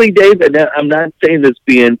honestly, Dave, and I'm not saying this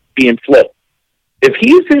being flipped. If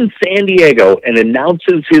he's in San Diego and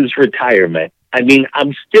announces his retirement, I mean,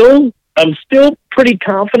 I'm still pretty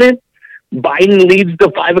confident Biden leads the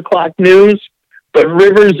 5 o'clock news, but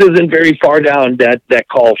Rivers isn't very far down that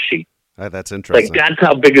call sheet. That's interesting. Like, that's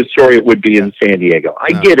how big a story it would be in San Diego.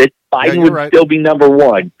 I get it. Biden would still be number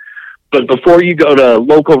one. But before you go to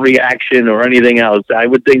local reaction or anything else, I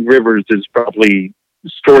would think Rivers is probably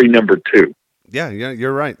story number 2. Yeah,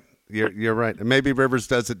 you're right. You're right. And maybe Rivers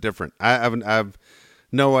does it different. I've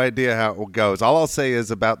no idea how it goes. All I'll say is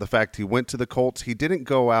about the fact he went to the Colts. He didn't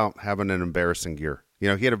go out having an embarrassing year. You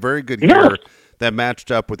know, he had a very good year that matched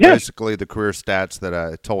up with basically the career stats that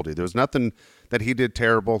I told you. There was nothing that he did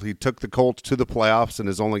terrible. He took the Colts to the playoffs in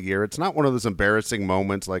his only year. It's not one of those embarrassing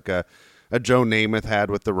moments like a Joe Namath had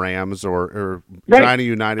with the Rams or Johnny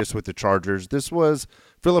Unitas with the Chargers. This was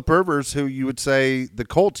Phillip Rivers, who you would say the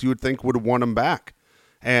Colts you would think would have won him back.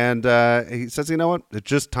 And he says, you know what, it's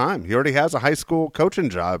just time. He already has a high school coaching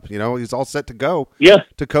job. You know, he's all set to go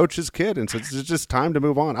to coach his kid. And so it's just time to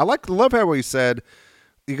move on. I love how he said,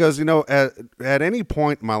 he goes, you know, at any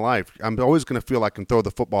point in my life, I'm always going to feel I can throw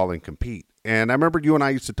the football and compete. And I remember you and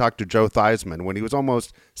I used to talk to Joe Theismann when he was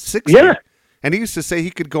almost 60. Yeah. And he used to say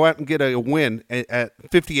he could go out and get a win at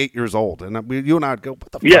 58 years old. And you and I would go,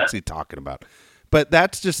 what the fuck is he talking about? But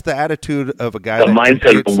that's just the attitude of a guy. The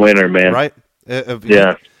mindset of a winner, man. Right?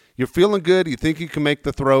 You're feeling good. You think you can make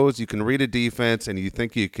the throws. You can read a defense, and you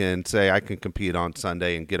think you can say, I can compete on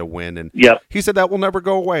Sunday and get a win. And he said that will never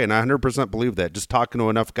go away, and I 100% believe that. Just talking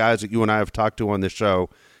to enough guys that you and I have talked to on this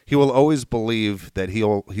show, he will always believe that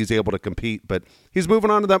he's able to compete. But he's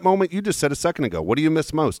moving on to that moment you just said a second ago. What do you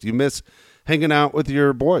miss most? You miss hanging out with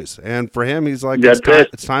your boys. And for him, he's like,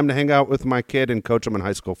 it's time to hang out with my kid and coach him in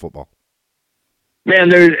high school football.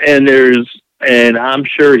 Man, and I'm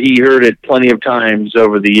sure he heard it plenty of times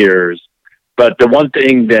over the years. But the one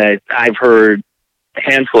thing that I've heard a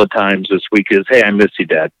handful of times this week is, hey, I miss you,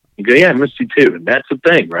 Dad. You go, yeah, I miss you too. And that's the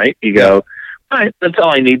thing, right? You go, all right, that's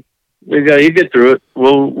all I need. You go, you get through it.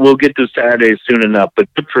 We'll get to Saturday soon enough.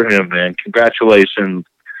 But good for him, man. Congratulations.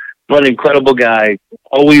 What an incredible guy.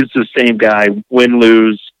 Always the same guy. Win,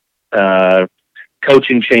 lose.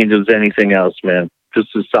 Coaching changes, anything else, man. Just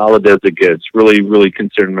as solid as it gets. Really, really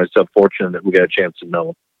considering myself fortunate that we got a chance to know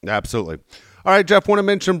him. Absolutely. All right, Jeff, want to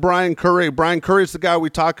mention Brian Curry. Brian Curry is the guy we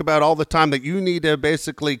talk about all the time that you need to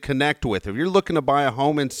basically connect with. If you're looking to buy a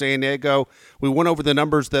home in San Diego, we went over the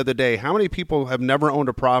numbers the other day. How many people have never owned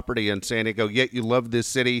a property in San Diego, yet you love this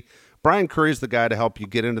city? Brian Curry is the guy to help you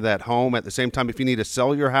get into that home. At the same time, if you need to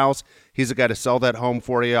sell your house, he's the guy to sell that home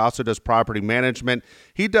for you. He also does property management.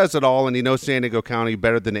 He does it all, and he knows San Diego County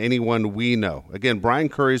better than anyone we know. Again, Brian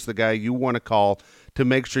Curry is the guy you want to call to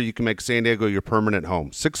make sure you can make San Diego your permanent home.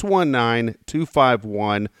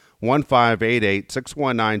 619-251-1588,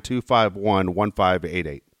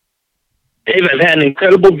 619-251-1588. Dave, I've had an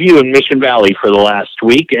incredible view in Mission Valley for the last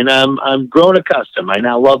week, and I'm grown accustomed. I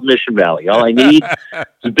now love Mission Valley. All I need is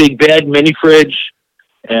a big bed, mini fridge,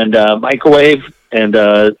 and microwave, and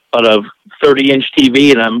about a 30-inch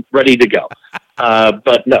TV, and I'm ready to go.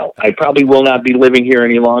 But no, I probably will not be living here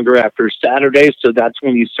any longer after Saturday, so that's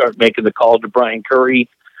when you start making the call to Brian Curry.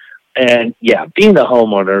 And yeah, being a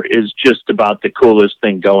homeowner is just about the coolest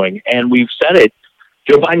thing going. And we've said it.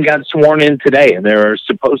 Joe Biden got sworn in today, and there are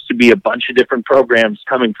supposed to be a bunch of different programs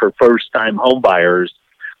coming for first-time home buyers.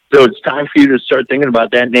 So it's time for you to start thinking about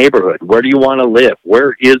that neighborhood. Where do you want to live?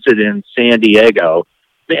 Where is it in San Diego?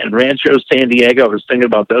 Man, Rancho San Diego, I was thinking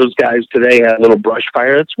about those guys today, had a little brush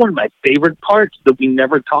fire. That's one of my favorite parts that we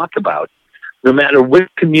never talk about. No matter which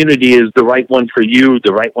community is the right one for you,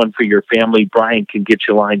 the right one for your family, Brian can get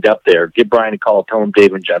you lined up there. Give Brian a call. Tell him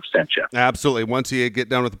Dave and Jeff sent you. Absolutely. Once you get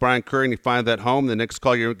done with Brian Curry and you find that home, the next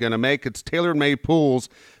call you're going to make, it's Taylor Made Pools.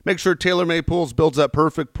 Make sure Taylor Made Pools builds that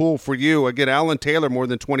perfect pool for you. Again, Alan Taylor, more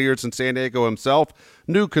than 20 years in San Diego himself.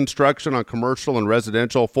 New construction on commercial and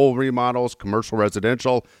residential, full remodels, commercial,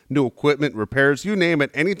 residential, new equipment, repairs, you name it,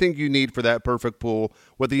 anything you need for that perfect pool,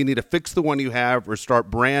 whether you need to fix the one you have or start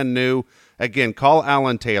brand new. Again, call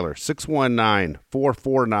Alan Taylor,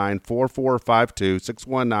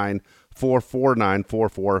 619-449-4452,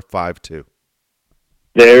 619-449-4452.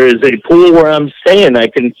 There is a pool where I'm staying. I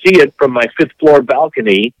can see it from my fifth floor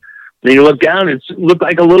balcony. Then you look down, it looked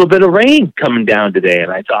like a little bit of rain coming down today.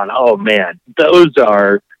 And I thought, oh, man, there's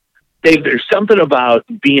something about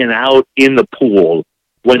being out in the pool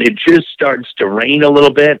when it just starts to rain a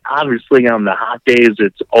little bit. Obviously, on the hot days,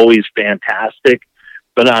 it's always fantastic.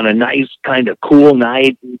 But on a nice kind of cool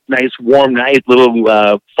night, nice warm night,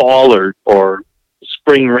 little fall or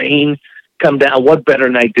spring rain come down, what better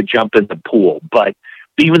night to jump in the pool? But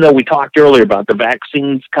even though we talked earlier about the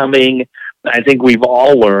vaccines coming, I think we've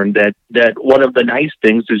all learned that one of the nice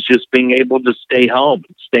things is just being able to stay home,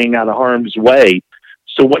 staying out of harm's way.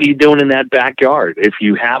 So what are you doing in that backyard? If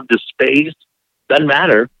you have the space, doesn't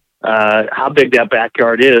matter how big that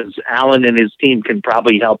backyard is. Alan and his team can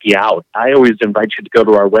probably help you out. I always invite you to go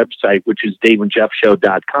to our website, which is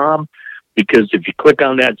daveandjeffshow.com, because if you click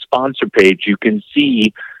on that sponsor page, you can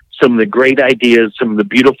see some of the great ideas, some of the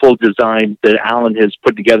beautiful designs that Alan has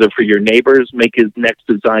put together for your neighbors. Make his next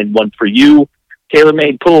design one for you.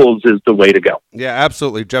 Tailor-Made Pools is the way to go. Yeah,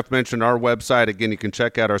 absolutely. Jeff mentioned our website. Again, you can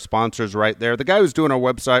check out our sponsors right there. The guy who's doing our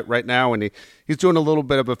website right now, and he's doing a little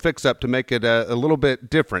bit of a fix-up to make it a little bit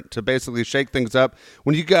different, to basically shake things up.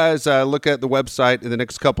 When you guys look at the website in the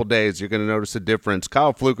next couple days, you're going to notice a difference.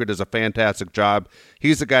 Kyle Fluker does a fantastic job.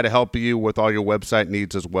 He's the guy to help you with all your website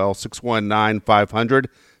needs as well. 619-500-6621,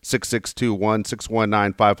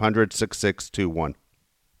 619-500-6621.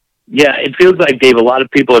 Yeah, it feels like, Dave, a lot of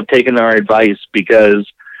people have taken our advice because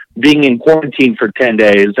being in quarantine for 10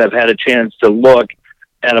 days, I've had a chance to look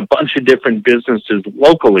at a bunch of different businesses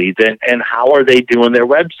locally and how are they doing their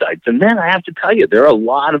websites. And then I have to tell you, there are a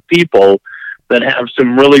lot of people that have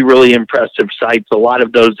some really, really impressive sites. A lot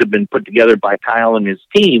of those have been put together by Kyle and his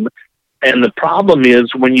team. And the problem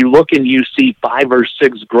is when you look and you see 5 or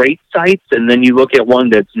 6 great sites and then you look at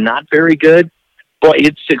one that's not very good, boy,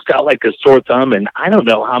 it sticks out like a sore thumb, and I don't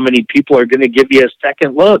know how many people are going to give you a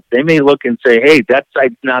second look. They may look and say, hey, that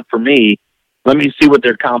site's not for me. Let me see what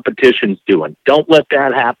their competition's doing. Don't let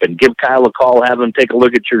that happen. Give Kyle a call, have him take a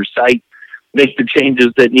look at your site, make the changes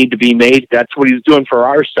that need to be made. That's what he's doing for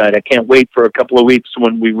our site. I can't wait for a couple of weeks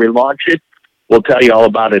when we relaunch it. We'll tell you all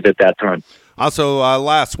about it at that time. Also,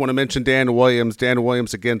 last, want to mention Dan Williams. Dan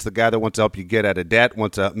Williams, again, is the guy that wants to help you get out of debt,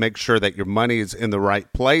 wants to make sure that your money is in the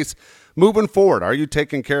right place. Moving forward, are you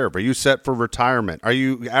taken care of? Are you set for retirement? Are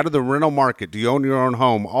you out of the rental market? Do you own your own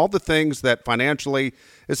home? All the things that financially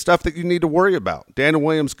is stuff that you need to worry about. Dan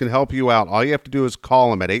Williams can help you out. All you have to do is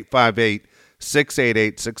call him at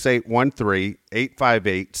 858-688-6813,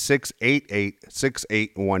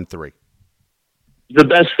 858-688-6813. The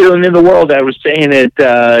best feeling in the world. I was saying it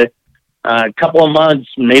a couple of months,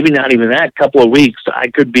 maybe not even that, couple of weeks. I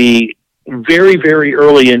could be very, very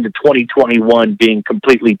early into 2021 being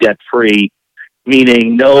completely debt-free,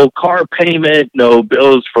 meaning no car payment, no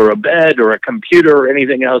bills for a bed or a computer or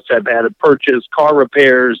anything else I've had to purchase, car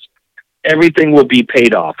repairs. Everything will be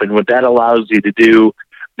paid off. And what that allows you to do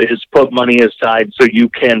is put money aside so you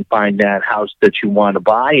can find that house that you want to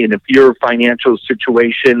buy. And if your financial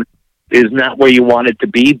situation is not where you want it to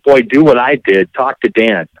be, boy, do what I did. Talk to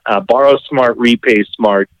Dan. Borrow Smart, Repay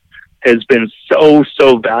Smart has been so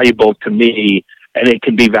valuable to me, and it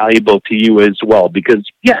can be valuable to you as well. Because,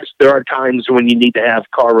 yes, there are times when you need to have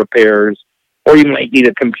car repairs, or you might need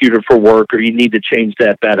a computer for work, or you need to change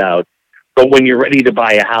that bed out. But when you're ready to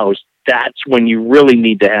buy a house, that's when you really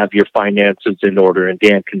need to have your finances in order, and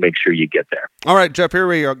Dan can make sure you get there. All right, Jeff, here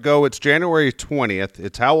we go. It's January 20th.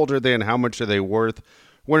 It's how old are they and how much are they worth?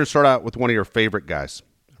 We're going to start out with one of your favorite guys,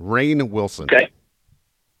 Rainn Wilson. Okay.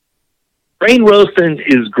 Rainn Wilson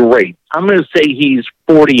is great. I'm going to say he's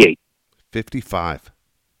 48. 55.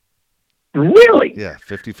 Really? Yeah,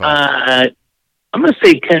 55. I'm going to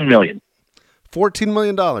say $10 million. $14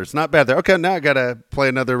 million. Not bad there. Okay, now I got to play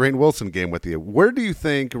another Rainn Wilson game with you. Where do you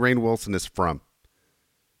think Rainn Wilson is from?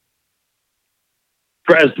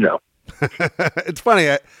 Fresno. It's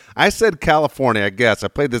funny. I said California, I guess. I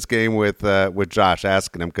played this game with Josh,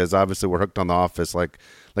 asking him, because obviously we're hooked on The Office like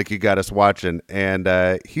you got us watching.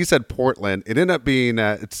 And he said Portland. It ended up being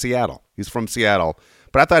it's Seattle. He's from Seattle.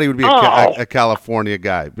 But I thought he would be a California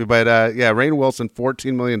guy. But, yeah, Rainn Wilson,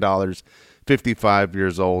 $14 million, 55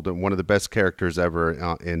 years old, and one of the best characters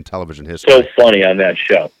ever in television history. So funny on that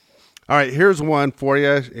show. All right, here's one for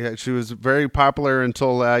you. Yeah, she was very popular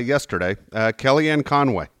until yesterday. Kellyanne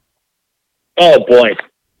Conway. Oh, boy.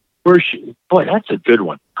 Boy, that's a good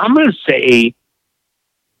one. I'm going to say,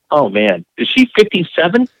 oh, man, is she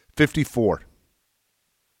 57? 54.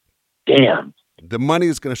 Damn. The money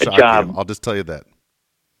is going to shock you. I'll just tell you that.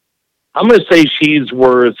 I'm going to say she's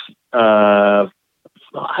worth, I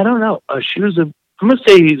don't know. I'm going to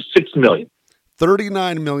say $6 million.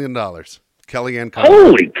 $39 million. Kellyanne Conway.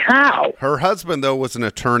 Holy cow. Her husband, though, was an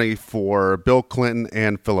attorney for Bill Clinton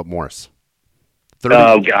and Philip Morris.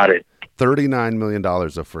 Got it. $39 million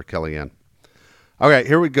for Kellyanne. Okay,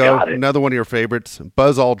 here we go. Another one of your favorites,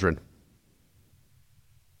 Buzz Aldrin.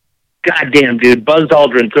 Goddamn, dude. Buzz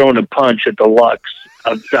Aldrin throwing a punch at the Lux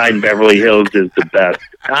outside Beverly Hills is the best.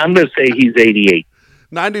 I'm going to say he's 88.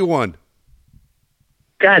 91.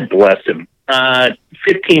 God bless him.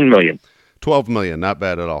 15 million. 12 million. Not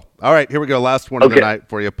bad at all. All right, here we go. Last one of the night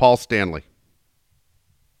for you. Paul Stanley.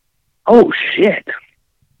 Oh, shit.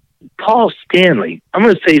 Paul Stanley. I'm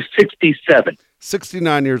going to say 67.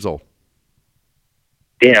 69 years old.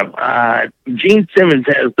 Damn. Gene Simmons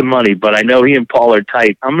has the money, but I know he and Paul are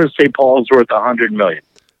tight. I'm going to say Paul's worth $100 million.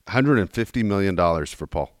 $150 million for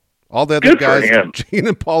Paul. All the other guys, Gene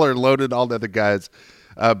and Paul are loaded. All the other guys,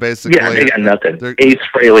 basically. Yeah, they got nothing. Ace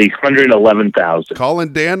Frehley, $111,000.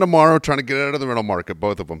 Calling Dan tomorrow, trying to get out of the rental market.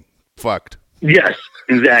 Both of them fucked. Yes,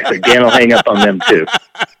 exactly. Dan will hang up on them too.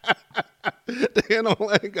 Dan will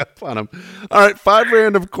hang up on him. All right, 5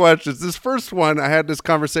 random questions. This first one, I had this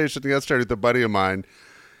conversation yesterday with a buddy of mine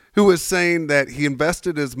who was saying that he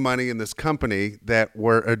invested his money in this company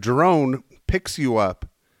where a drone picks you up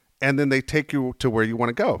and then they take you to where you want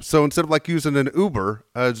to go. So instead of like using an Uber,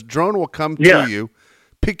 a drone will come to you,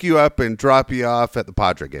 pick you up, and drop you off at the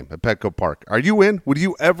Padre game at Petco Park. Are you in? Would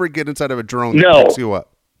you ever get inside of a drone that picks you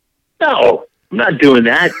up? No, I'm not doing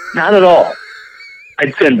that. Not at all.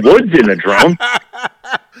 I'd send Woods in a drone.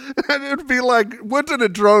 And it would be like, Woods in a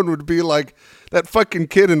drone would be like that fucking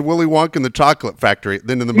kid in Willy Wonka and the Chocolate Factory at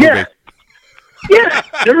the end of the movie. Yeah,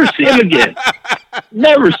 never see him again.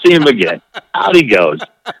 Never see him again. Out he goes.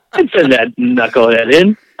 I'd send that knucklehead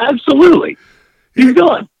in. Absolutely. He's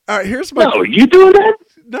gone. All right, here's my... No, you doing that?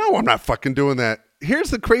 No, I'm not fucking doing that. Here's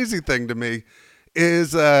the crazy thing to me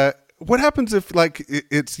is what happens if, like,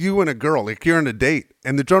 it's you and a girl, like you're on a date,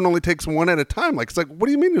 and the drone only takes one at a time? Like, it's like, what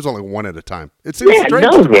do you mean there's only one at a time? It seems strange.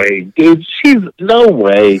 No way, dude. No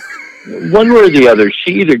way. One way or the other,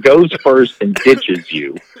 she either goes first and ditches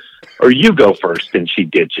you, or you go first and she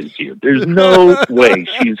ditches you. There's no way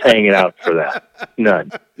she's hanging out for that.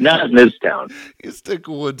 None. Not in this town. You stick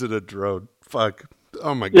Woods in a drone. Fuck.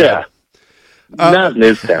 Oh, my God. Yeah. Not in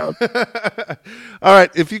this town. All right.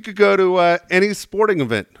 If you could go to any sporting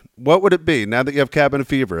event, what would it be now that you have cabin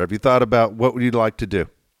fever? Have you thought about what would you like to do?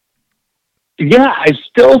 Yeah, I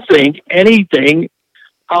still think anything.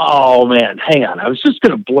 Oh, man. Hang on. I was just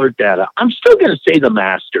going to blurt that out. I'm still going to say the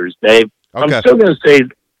Masters, Dave. Okay. I'm still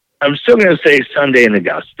going to say Sunday in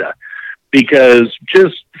Augusta, because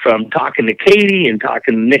just from talking to Katie and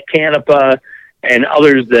talking to Nick Canepa and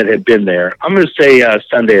others that have been there, I'm going to say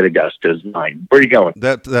Sunday at Augusta is mine. Where are you going?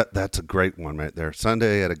 That's a great one right there.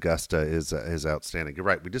 Sunday at Augusta is outstanding. You're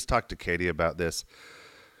right. We just talked to Katie about this.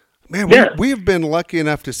 Man, we've been lucky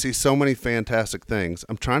enough to see so many fantastic things.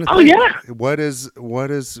 I'm trying to think. Oh, yeah. What is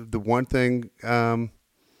the one thing?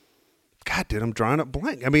 God, dude, I'm drawing a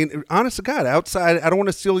blank. I mean, honest to God, outside, I don't want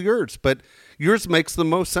to steal yours, but yours makes the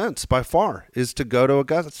most sense by far, is to go to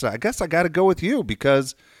Augusta. I guess I got to go with you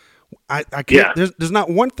because I can't. Yeah. There's not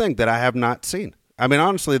one thing that I have not seen. I mean,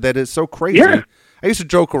 honestly, that is so crazy. Yeah. I used to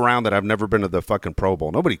joke around that I've never been to the fucking Pro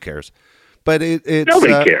Bowl. Nobody cares. But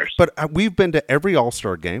nobody cares. But we've been to every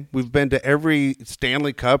All-Star game. We've been to every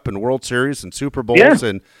Stanley Cup and World Series and Super Bowls,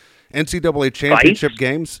 and NCAA championship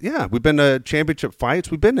games. Yeah, we've been to championship fights.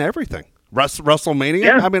 We've been to everything. WrestleMania.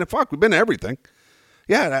 Yeah. I mean, fuck, we've been to everything.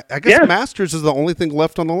 Yeah, I guess Masters is the only thing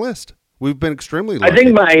left on the list. We've been extremely lucky. I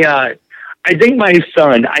think my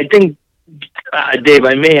son. Dave,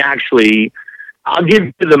 I may actually. I'll give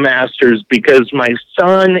you the Masters because my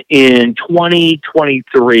son in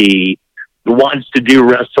 2023 wants to do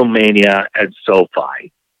WrestleMania at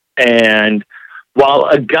SoFi, and while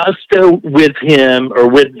Augusta with him or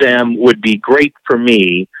with them would be great for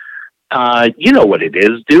me, you know what it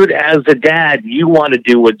is, dude. As a dad, you want to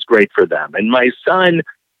do what's great for them. And my son,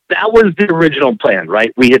 that was the original plan,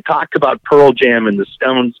 right? We had talked about Pearl Jam and the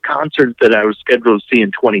Stones concert that I was scheduled to see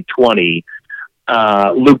in 2020.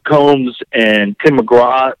 Luke Combs and Tim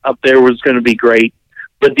McGraw up there was going to be great.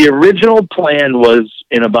 But the original plan was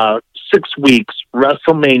in about 6 weeks,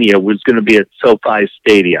 WrestleMania was going to be at SoFi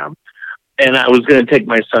Stadium. And I was going to take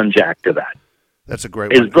my son Jack to that. That's a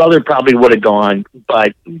great one. His brother probably would have gone,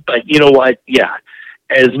 but you know what? Yeah.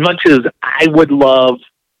 As much as I would love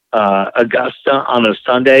Augusta on a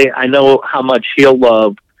Sunday, I know how much he'll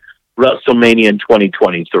love WrestleMania in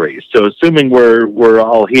 2023. So assuming we're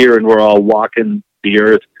all here and we're all walking the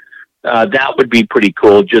earth, that would be pretty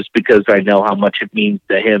cool just because I know how much it means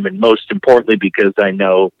to him. And most importantly, because I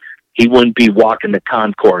know he wouldn't be walking the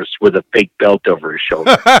concourse with a fake belt over his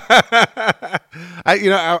shoulder.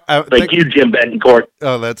 I like you, Jim Betancourt.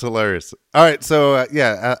 Oh, that's hilarious. All right. So,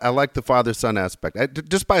 I like the father-son aspect.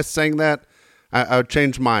 Just by saying that, I would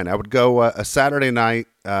change mine. I would go a Saturday night,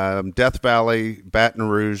 Death Valley, Baton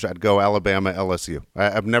Rouge. I'd go Alabama, LSU.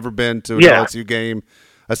 I've never been to an LSU game,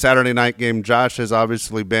 a Saturday night game. Josh has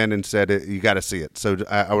obviously been and said you got to see it. So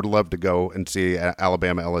I would love to go and see an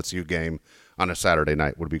Alabama LSU game on a Saturday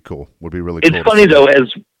night. Would be cool. Would be really cool. It's funny though,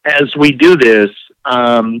 as we do this,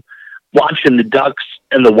 watching the Ducks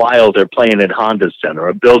and the Wild are playing at Honda Center,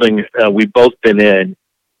 a building we've both been in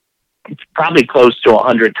probably close to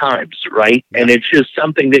 100 times, right? And it's just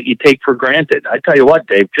something that you take for granted. I tell you what,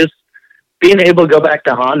 Dave, just being able to go back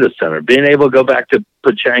to Honda Center, being able to go back to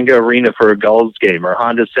Pechanga Arena for a Gulls game, or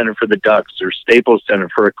Honda Center for the Ducks, or Staples Center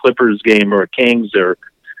for a Clippers game, or a Kings, or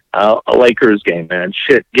a Lakers game, man.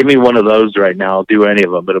 Shit, give me one of those right now. I'll do any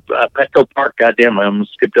of them. But Petco Park, goddamn, I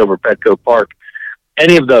almost skipped over Petco Park.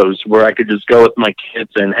 Any of those where I could just go with my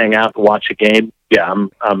kids and hang out and watch a game, yeah,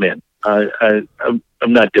 I'm in.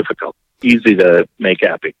 I'm not difficult. Easy to make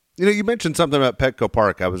happy. You know, you mentioned something about Petco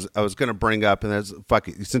Park. I was going to bring up, and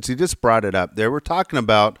since you just brought it up, they were talking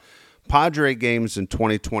about Padre games in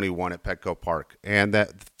 2021 at Petco Park, and that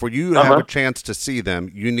for you to have a chance to see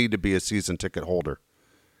them, you need to be a season ticket holder.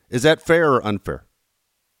 Is that fair or unfair?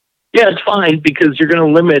 Yeah, it's fine because you're going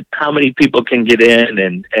to limit how many people can get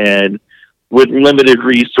in, and with limited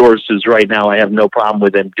resources right now, I have no problem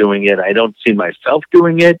with them doing it. I don't see myself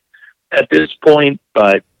doing it at this point,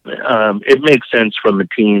 but it makes sense from the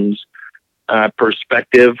team's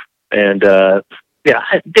perspective. And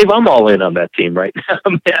Dave, I'm all in on that team right now.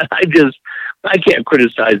 Man, I can't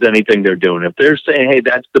criticize anything they're doing. If they're saying, hey,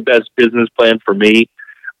 that's the best business plan for me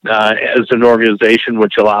as an organization,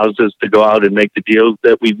 which allows us to go out and make the deals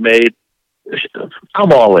that we've made,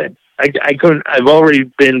 I'm all in. I've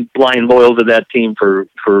already been blind loyal to that team for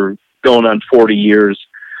going on 40 years.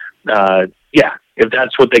 If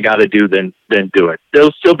that's what they got to do, then do it.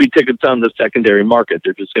 There'll still be tickets on the secondary market.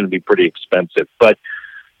 They're just going to be pretty expensive. But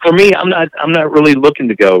for me, I'm not really looking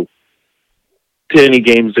to go to any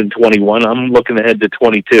games in 21. I'm looking ahead to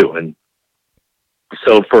 22. And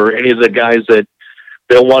so for any of the guys that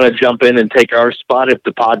they'll want to jump in and take our spot, if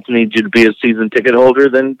the Pods need you to be a season ticket holder,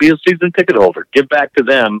 then be a season ticket holder. Give back to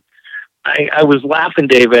them. I was laughing,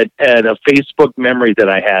 Dave, at a Facebook memory that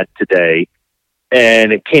I had today.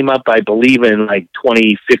 And it came up, I believe, in like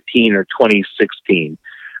 2015 or 2016.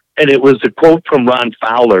 And it was a quote from Ron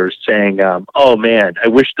Fowler saying, oh, man, I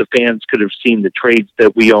wish the fans could have seen the trades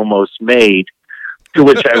that we almost made. To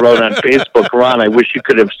which I wrote on Facebook, Ron, I wish you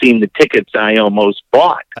could have seen the tickets I almost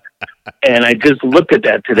bought. And I just looked at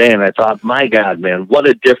that today and I thought, my God, man, what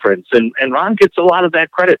a difference. And Ron gets a lot of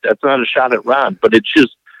that credit. That's not a shot at Ron, but it's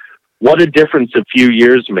just what a difference a few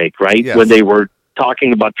years make, right? Yes. When they were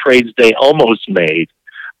talking about trades they almost made,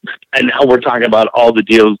 and now we're talking about all the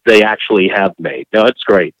deals they actually have made. No, it's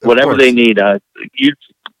great. Whatever they need,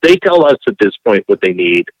 they tell us at this point what they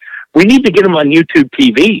need. We need to get them on YouTube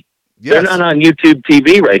TV. Yes. They're not on YouTube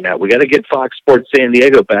TV right now. We got to get Fox Sports San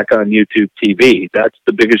Diego back on YouTube TV. That's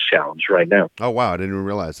the biggest challenge right now. Oh, wow. I didn't even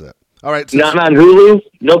realize that. All right. Not on Hulu.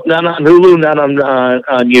 Nope, not on Hulu, not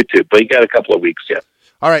on YouTube, but you got a couple of weeks yet.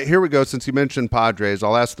 All right, here we go. Since you mentioned Padres,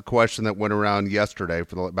 I'll ask the question that went around yesterday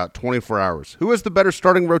for about 24 hours. Who is the better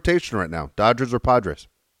starting rotation right now, Dodgers or Padres?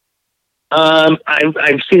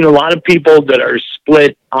 I've seen a lot of people that are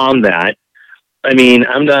split on that. I mean,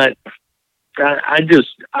 I'm not. I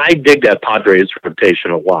dig that Padres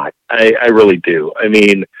rotation a lot. I really do. I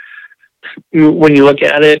mean, when you look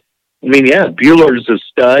at it, I mean, yeah, Buehler's a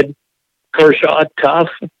stud. Kershaw, tough,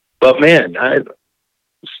 but man,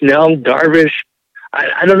 Snell, Darvish.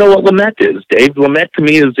 I don't know what Lamet is, Dave. Lamet to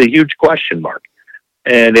me is a huge question mark.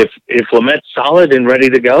 And if Lamet's solid and ready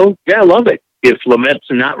to go, yeah, I love it. If Lamet's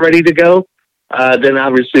not ready to go, then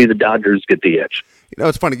obviously the Dodgers get the edge. You know,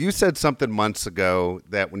 it's funny. You said something months ago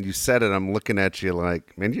that when you said it, I'm looking at you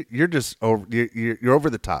like, man, you're just over. You're over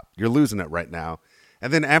the top. You're losing it right now.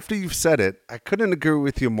 And then after you've said it, I couldn't agree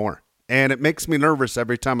with you more. And it makes me nervous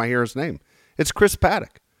every time I hear his name. It's Chris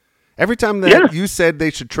Paddack. Every time that you said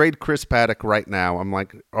they should trade Chris Paddack right now, I'm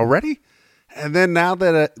like, already? And then now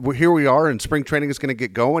that here we are and spring training is going to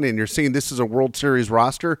get going and you're seeing this is a World Series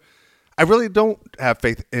roster, I really don't have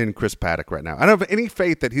faith in Chris Paddack right now. I don't have any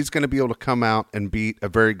faith that he's going to be able to come out and beat a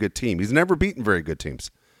very good team. He's never beaten very good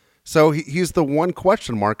teams. So he's the one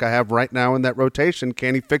question mark I have right now in that rotation.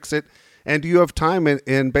 Can he fix it? And do you have time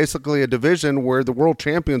in basically a division where the world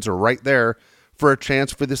champions are right there for a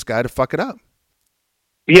chance for this guy to fuck it up?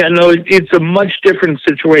 Yeah, no, it's a much different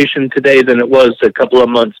situation today than it was a couple of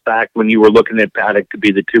months back when you were looking at Paddack to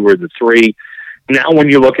be the 2 or the 3. Now when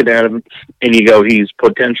you're looking at him and you go, he's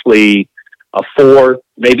potentially a 4,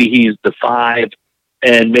 maybe he's the 5,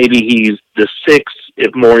 and maybe he's the 6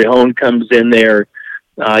 if Morejon comes in there.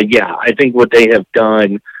 Yeah, I think what they have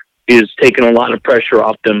done is taken a lot of pressure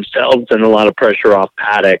off themselves and a lot of pressure off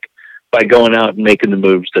Paddack by going out and making the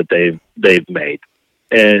moves that they've made.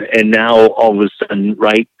 And now all of a sudden,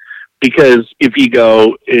 right? Because if you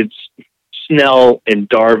go, it's Snell and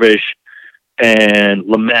Darvish and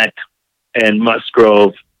Lamet and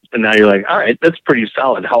Musgrove, and now you're like, all right, that's pretty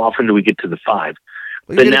solid. How often do we get to the 5?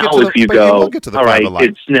 But now if you go, all right,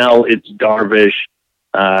 it's Snell, it's Darvish,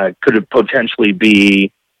 could it potentially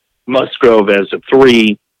be Musgrove as a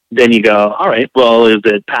 3? Then you go, all right, well, is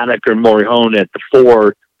it Paddack or Morejon at the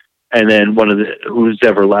 4? And then who's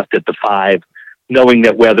ever left at the 5? Knowing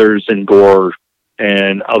that Weathers and Gore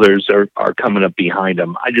and others are coming up behind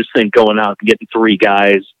them. I just think going out and getting 3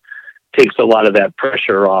 guys takes a lot of that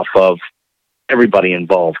pressure off of everybody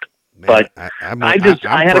involved. Man, but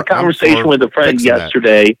I had a conversation with a friend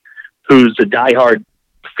yesterday who's a diehard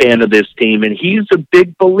fan of this team, and he's a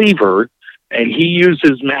big believer, and he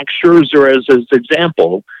uses Max Scherzer as his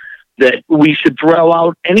example, that we should throw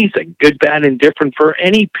out anything, good, bad, and different for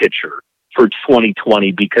any pitcher for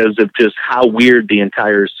 2020 because of just how weird the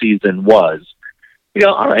entire season was. You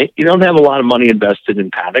know, all right, you don't have a lot of money invested in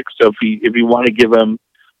Paddack, so if you want to give him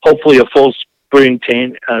hopefully a full spring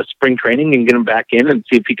training and get him back in and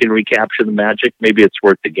see if he can recapture the magic, maybe it's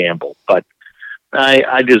worth the gamble. But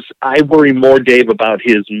I worry more, Dave, about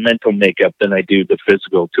his mental makeup than I do the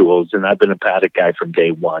physical tools, and I've been a Paddack guy from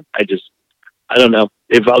day one. I don't know.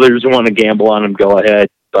 If others want to gamble on him, go ahead.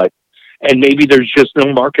 And maybe there's just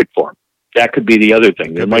no market for him. That could be the other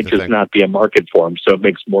thing. There might just not be a market for him, so it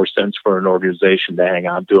makes more sense for an organization to hang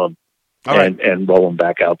on to him and roll him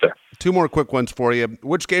back out there. 2 more quick ones for you.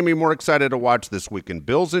 Which game are you more excited to watch this weekend,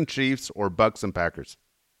 Bills and Chiefs or Bucks and Packers?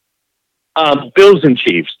 Bills and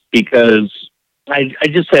Chiefs, because I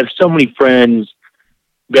just have so many friends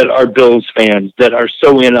that are Bills fans that are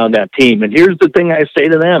so in on that team. And here's the thing I say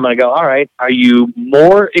to them. I go, all right, are you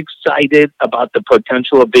more excited about the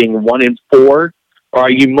potential of being 1-4? Or are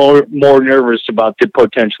you more nervous about the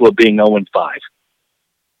potential of being 0-5?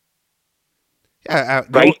 Yeah,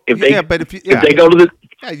 right. If they go to the,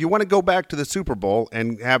 you want to go back to the Super Bowl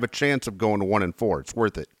and have a chance of going to 1-4. It's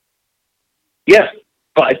worth it. Yeah,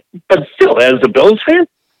 but still, as a Bills fan,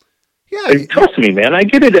 trust me, man, I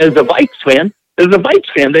get it. As a Vikes fan,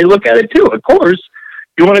 they look at it too. Of course,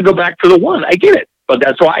 you want to go back for the 1. I get it, but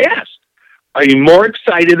that's why I asked. Are you more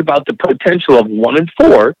excited about the potential of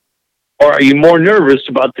 1-4? Or are you more nervous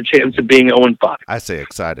about the chance of being 0-5? I say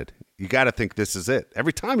excited. You got to think this is it.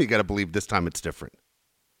 Every time you got to believe this time it's different.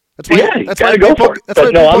 That's why, you got to go for it.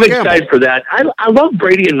 But no, I'm excited for that. I love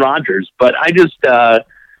Brady and Rodgers, but I just the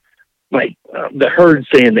herd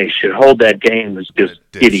saying they should hold that game is just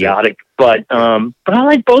idiotic. But I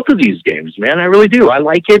like both of these games, man. I really do. I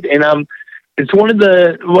like it, and it's one of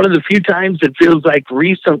the few times it feels like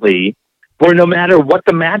recently where no matter what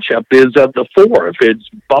the matchup is of the 4, if it's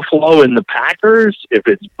Buffalo and the Packers, if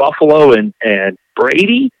it's Buffalo and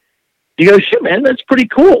Brady, you go, shit, man, that's pretty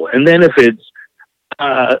cool. And then if it's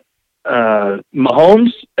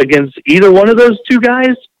Mahomes against either one of those 2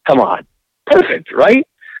 guys, come on. Perfect, right?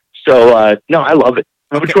 So, no, I love it.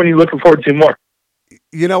 Which one are you looking forward to more?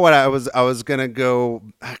 You know what? I was gonna go.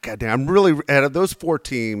 God damn! I'm really out of those four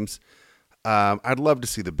teams. I'd love to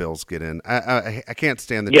see the Bills get in. I can't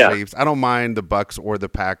stand the Chiefs. I don't mind the Bucks or the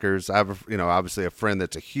Packers. I have obviously a friend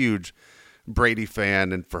that's a huge Brady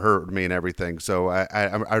fan, and for her, me, and everything. So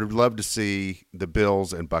I'd love to see the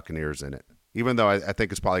Bills and Buccaneers in it, even though I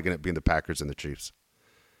think it's probably going to be in the Packers and the Chiefs.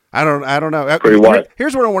 I don't know.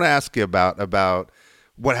 Here's what I want to ask you about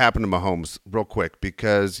what happened to Mahomes real quick,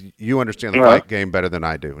 because you understand the fight game better than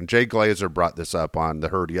I do. And Jay Glazer brought this up on The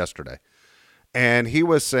Herd yesterday. And he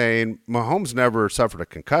was saying Mahomes never suffered a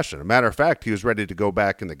concussion. As a matter of fact, he was ready to go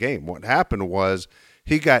back in the game. What happened was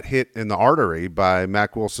he got hit in the artery by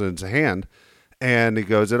Mack Wilson's hand. And he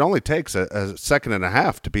goes, it only takes a second and a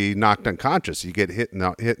half to be knocked unconscious. You get hit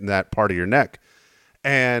in that part of your neck.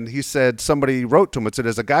 And he said, somebody wrote to him and said,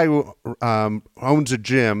 as a guy who owns a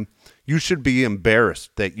gym, you should be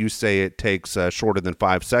embarrassed that you say it takes shorter than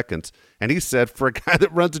 5 seconds. And he said, for a guy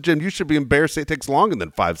that runs a gym, you should be embarrassed that it takes longer than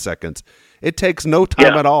 5 seconds. It takes no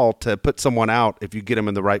time at all to put someone out if you get him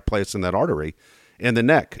in the right place in that artery, in the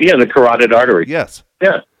neck. Yeah, the carotid artery. Yes.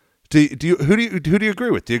 Yeah. Who do you agree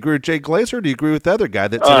with? Do you agree with Jay Glazer, or do you agree with the other guy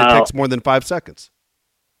that said it takes more than 5 seconds?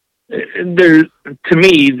 To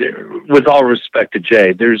me, with all respect to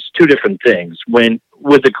Jay, there's two different things.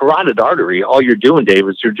 With the carotid artery, all you're doing, Dave,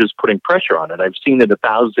 is you're just putting pressure on it. I've seen it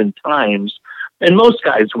 1,000 times, and most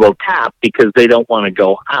guys will tap because they don't want to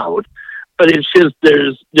go out. But it's just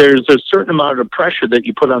there's a certain amount of pressure that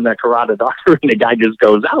you put on that carotid artery, and the guy just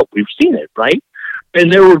goes out. We've seen it, right?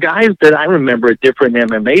 And there were guys that I remember at different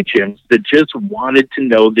MMA gyms that just wanted to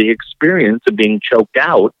know the experience of being choked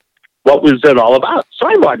out. What was it all about? So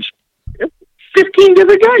I watched 15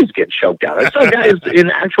 different guys get choked out. I saw guys in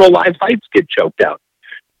actual live fights get choked out.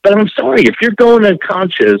 But I'm sorry, if you're going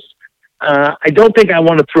unconscious, I don't think I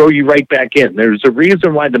want to throw you right back in. There's a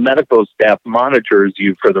reason why the medical staff monitors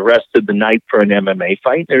you for the rest of the night for an MMA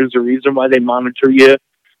fight. There's a reason why they monitor you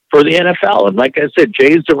for the NFL. And like I said,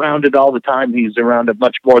 Jay's around it all the time. He's around it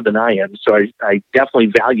much more than I am. So I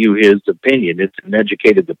definitely value his opinion. It's an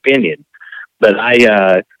educated opinion. But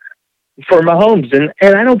for Mahomes,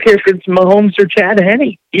 and I don't care if it's Mahomes or Chad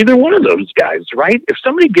Henne, either one of those guys, right? If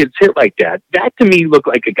somebody gets hit like that, that to me looked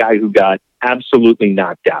like a guy who got absolutely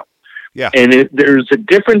knocked out. Yeah. And there's a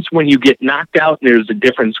difference when you get knocked out, and there's a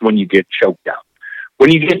difference when you get choked out.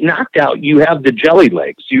 When you get knocked out, you have the jelly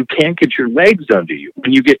legs. You can't get your legs under you.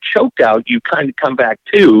 When you get choked out, you kind of come back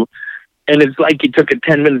to, and it's like you took a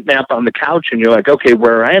 10-minute nap on the couch, and you're like, okay,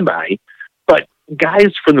 where am I? But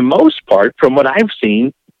guys, for the most part, from what I've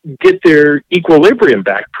seen, get their equilibrium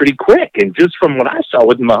back pretty quick. And just from what I saw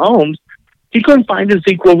with Mahomes, he couldn't find his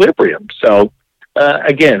equilibrium. So,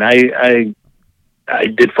 again, I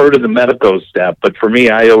defer to the medical staff, but for me,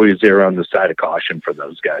 I always err on the side of caution for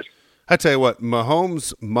those guys. I tell you what,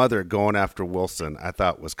 Mahomes' mother going after Wilson, I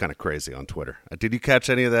thought was kind of crazy on Twitter. Did you catch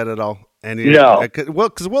any of that at all? No. Well,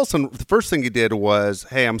 because Wilson, the first thing he did was,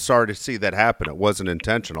 "Hey, I'm sorry to see that happen. It wasn't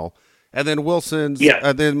intentional." And then then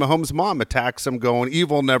Mahomes' mom attacks him, going,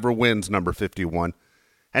 "Evil never wins, number 51."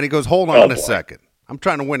 And he goes, "Hold on a second. I'm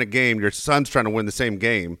trying to win a game. Your son's trying to win the same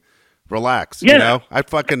game. Relax." Yeah. You know, I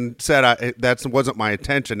fucking said that wasn't my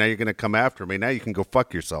intention. Now you're going to come after me. Now you can go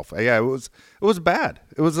fuck yourself. Yeah, it was bad.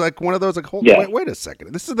 It was like one of those, like, wait a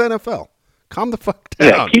second. This is the NFL. Calm the fuck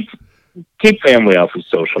down. Yeah, keep family off of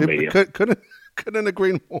social media. Couldn't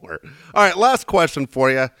agree more. All right, last question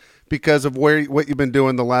for you, because of what you've been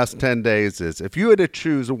doing the last 10 days is, if you had to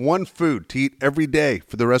choose one food to eat every day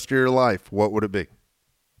for the rest of your life, what would it be?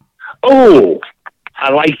 Oh,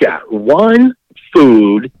 I like that. One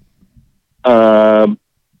food for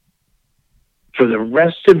the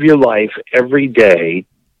rest of your life every day,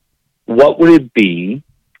 what would it be?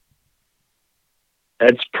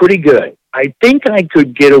 That's pretty good. I think I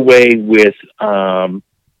could get away with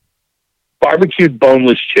barbecued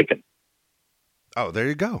boneless chicken. Oh, there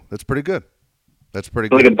you go. That's pretty good.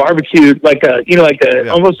 Like a barbecued,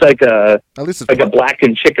 almost like a, at least it's like a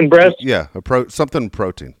blackened chicken breast. Yeah, something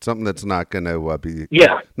protein, something that's not going to be.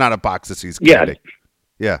 Yeah, not a box of C's candy.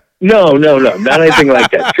 Yeah. No, not anything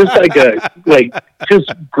like that. Just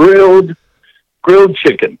just grilled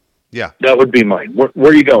chicken. Yeah, that would be mine.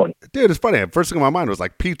 Where are you going, dude? It's funny. First thing in my mind was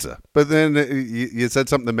like pizza, but then you said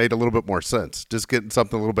something that made a little bit more sense. Just getting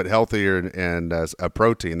something a little bit healthier and a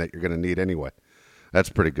protein that you're going to need anyway. That's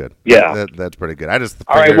pretty good. Yeah, that's pretty good. I just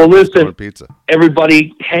all right. Well, listen, pizza.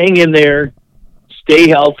 Everybody, hang in there. Stay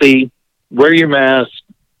healthy. Wear your mask.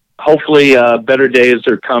 Hopefully, better days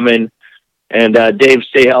are coming. And Dave,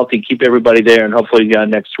 stay healthy. Keep everybody there, and hopefully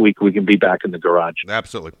next week we can be back in the garage.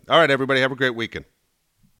 Absolutely. All right, everybody. Have a great weekend.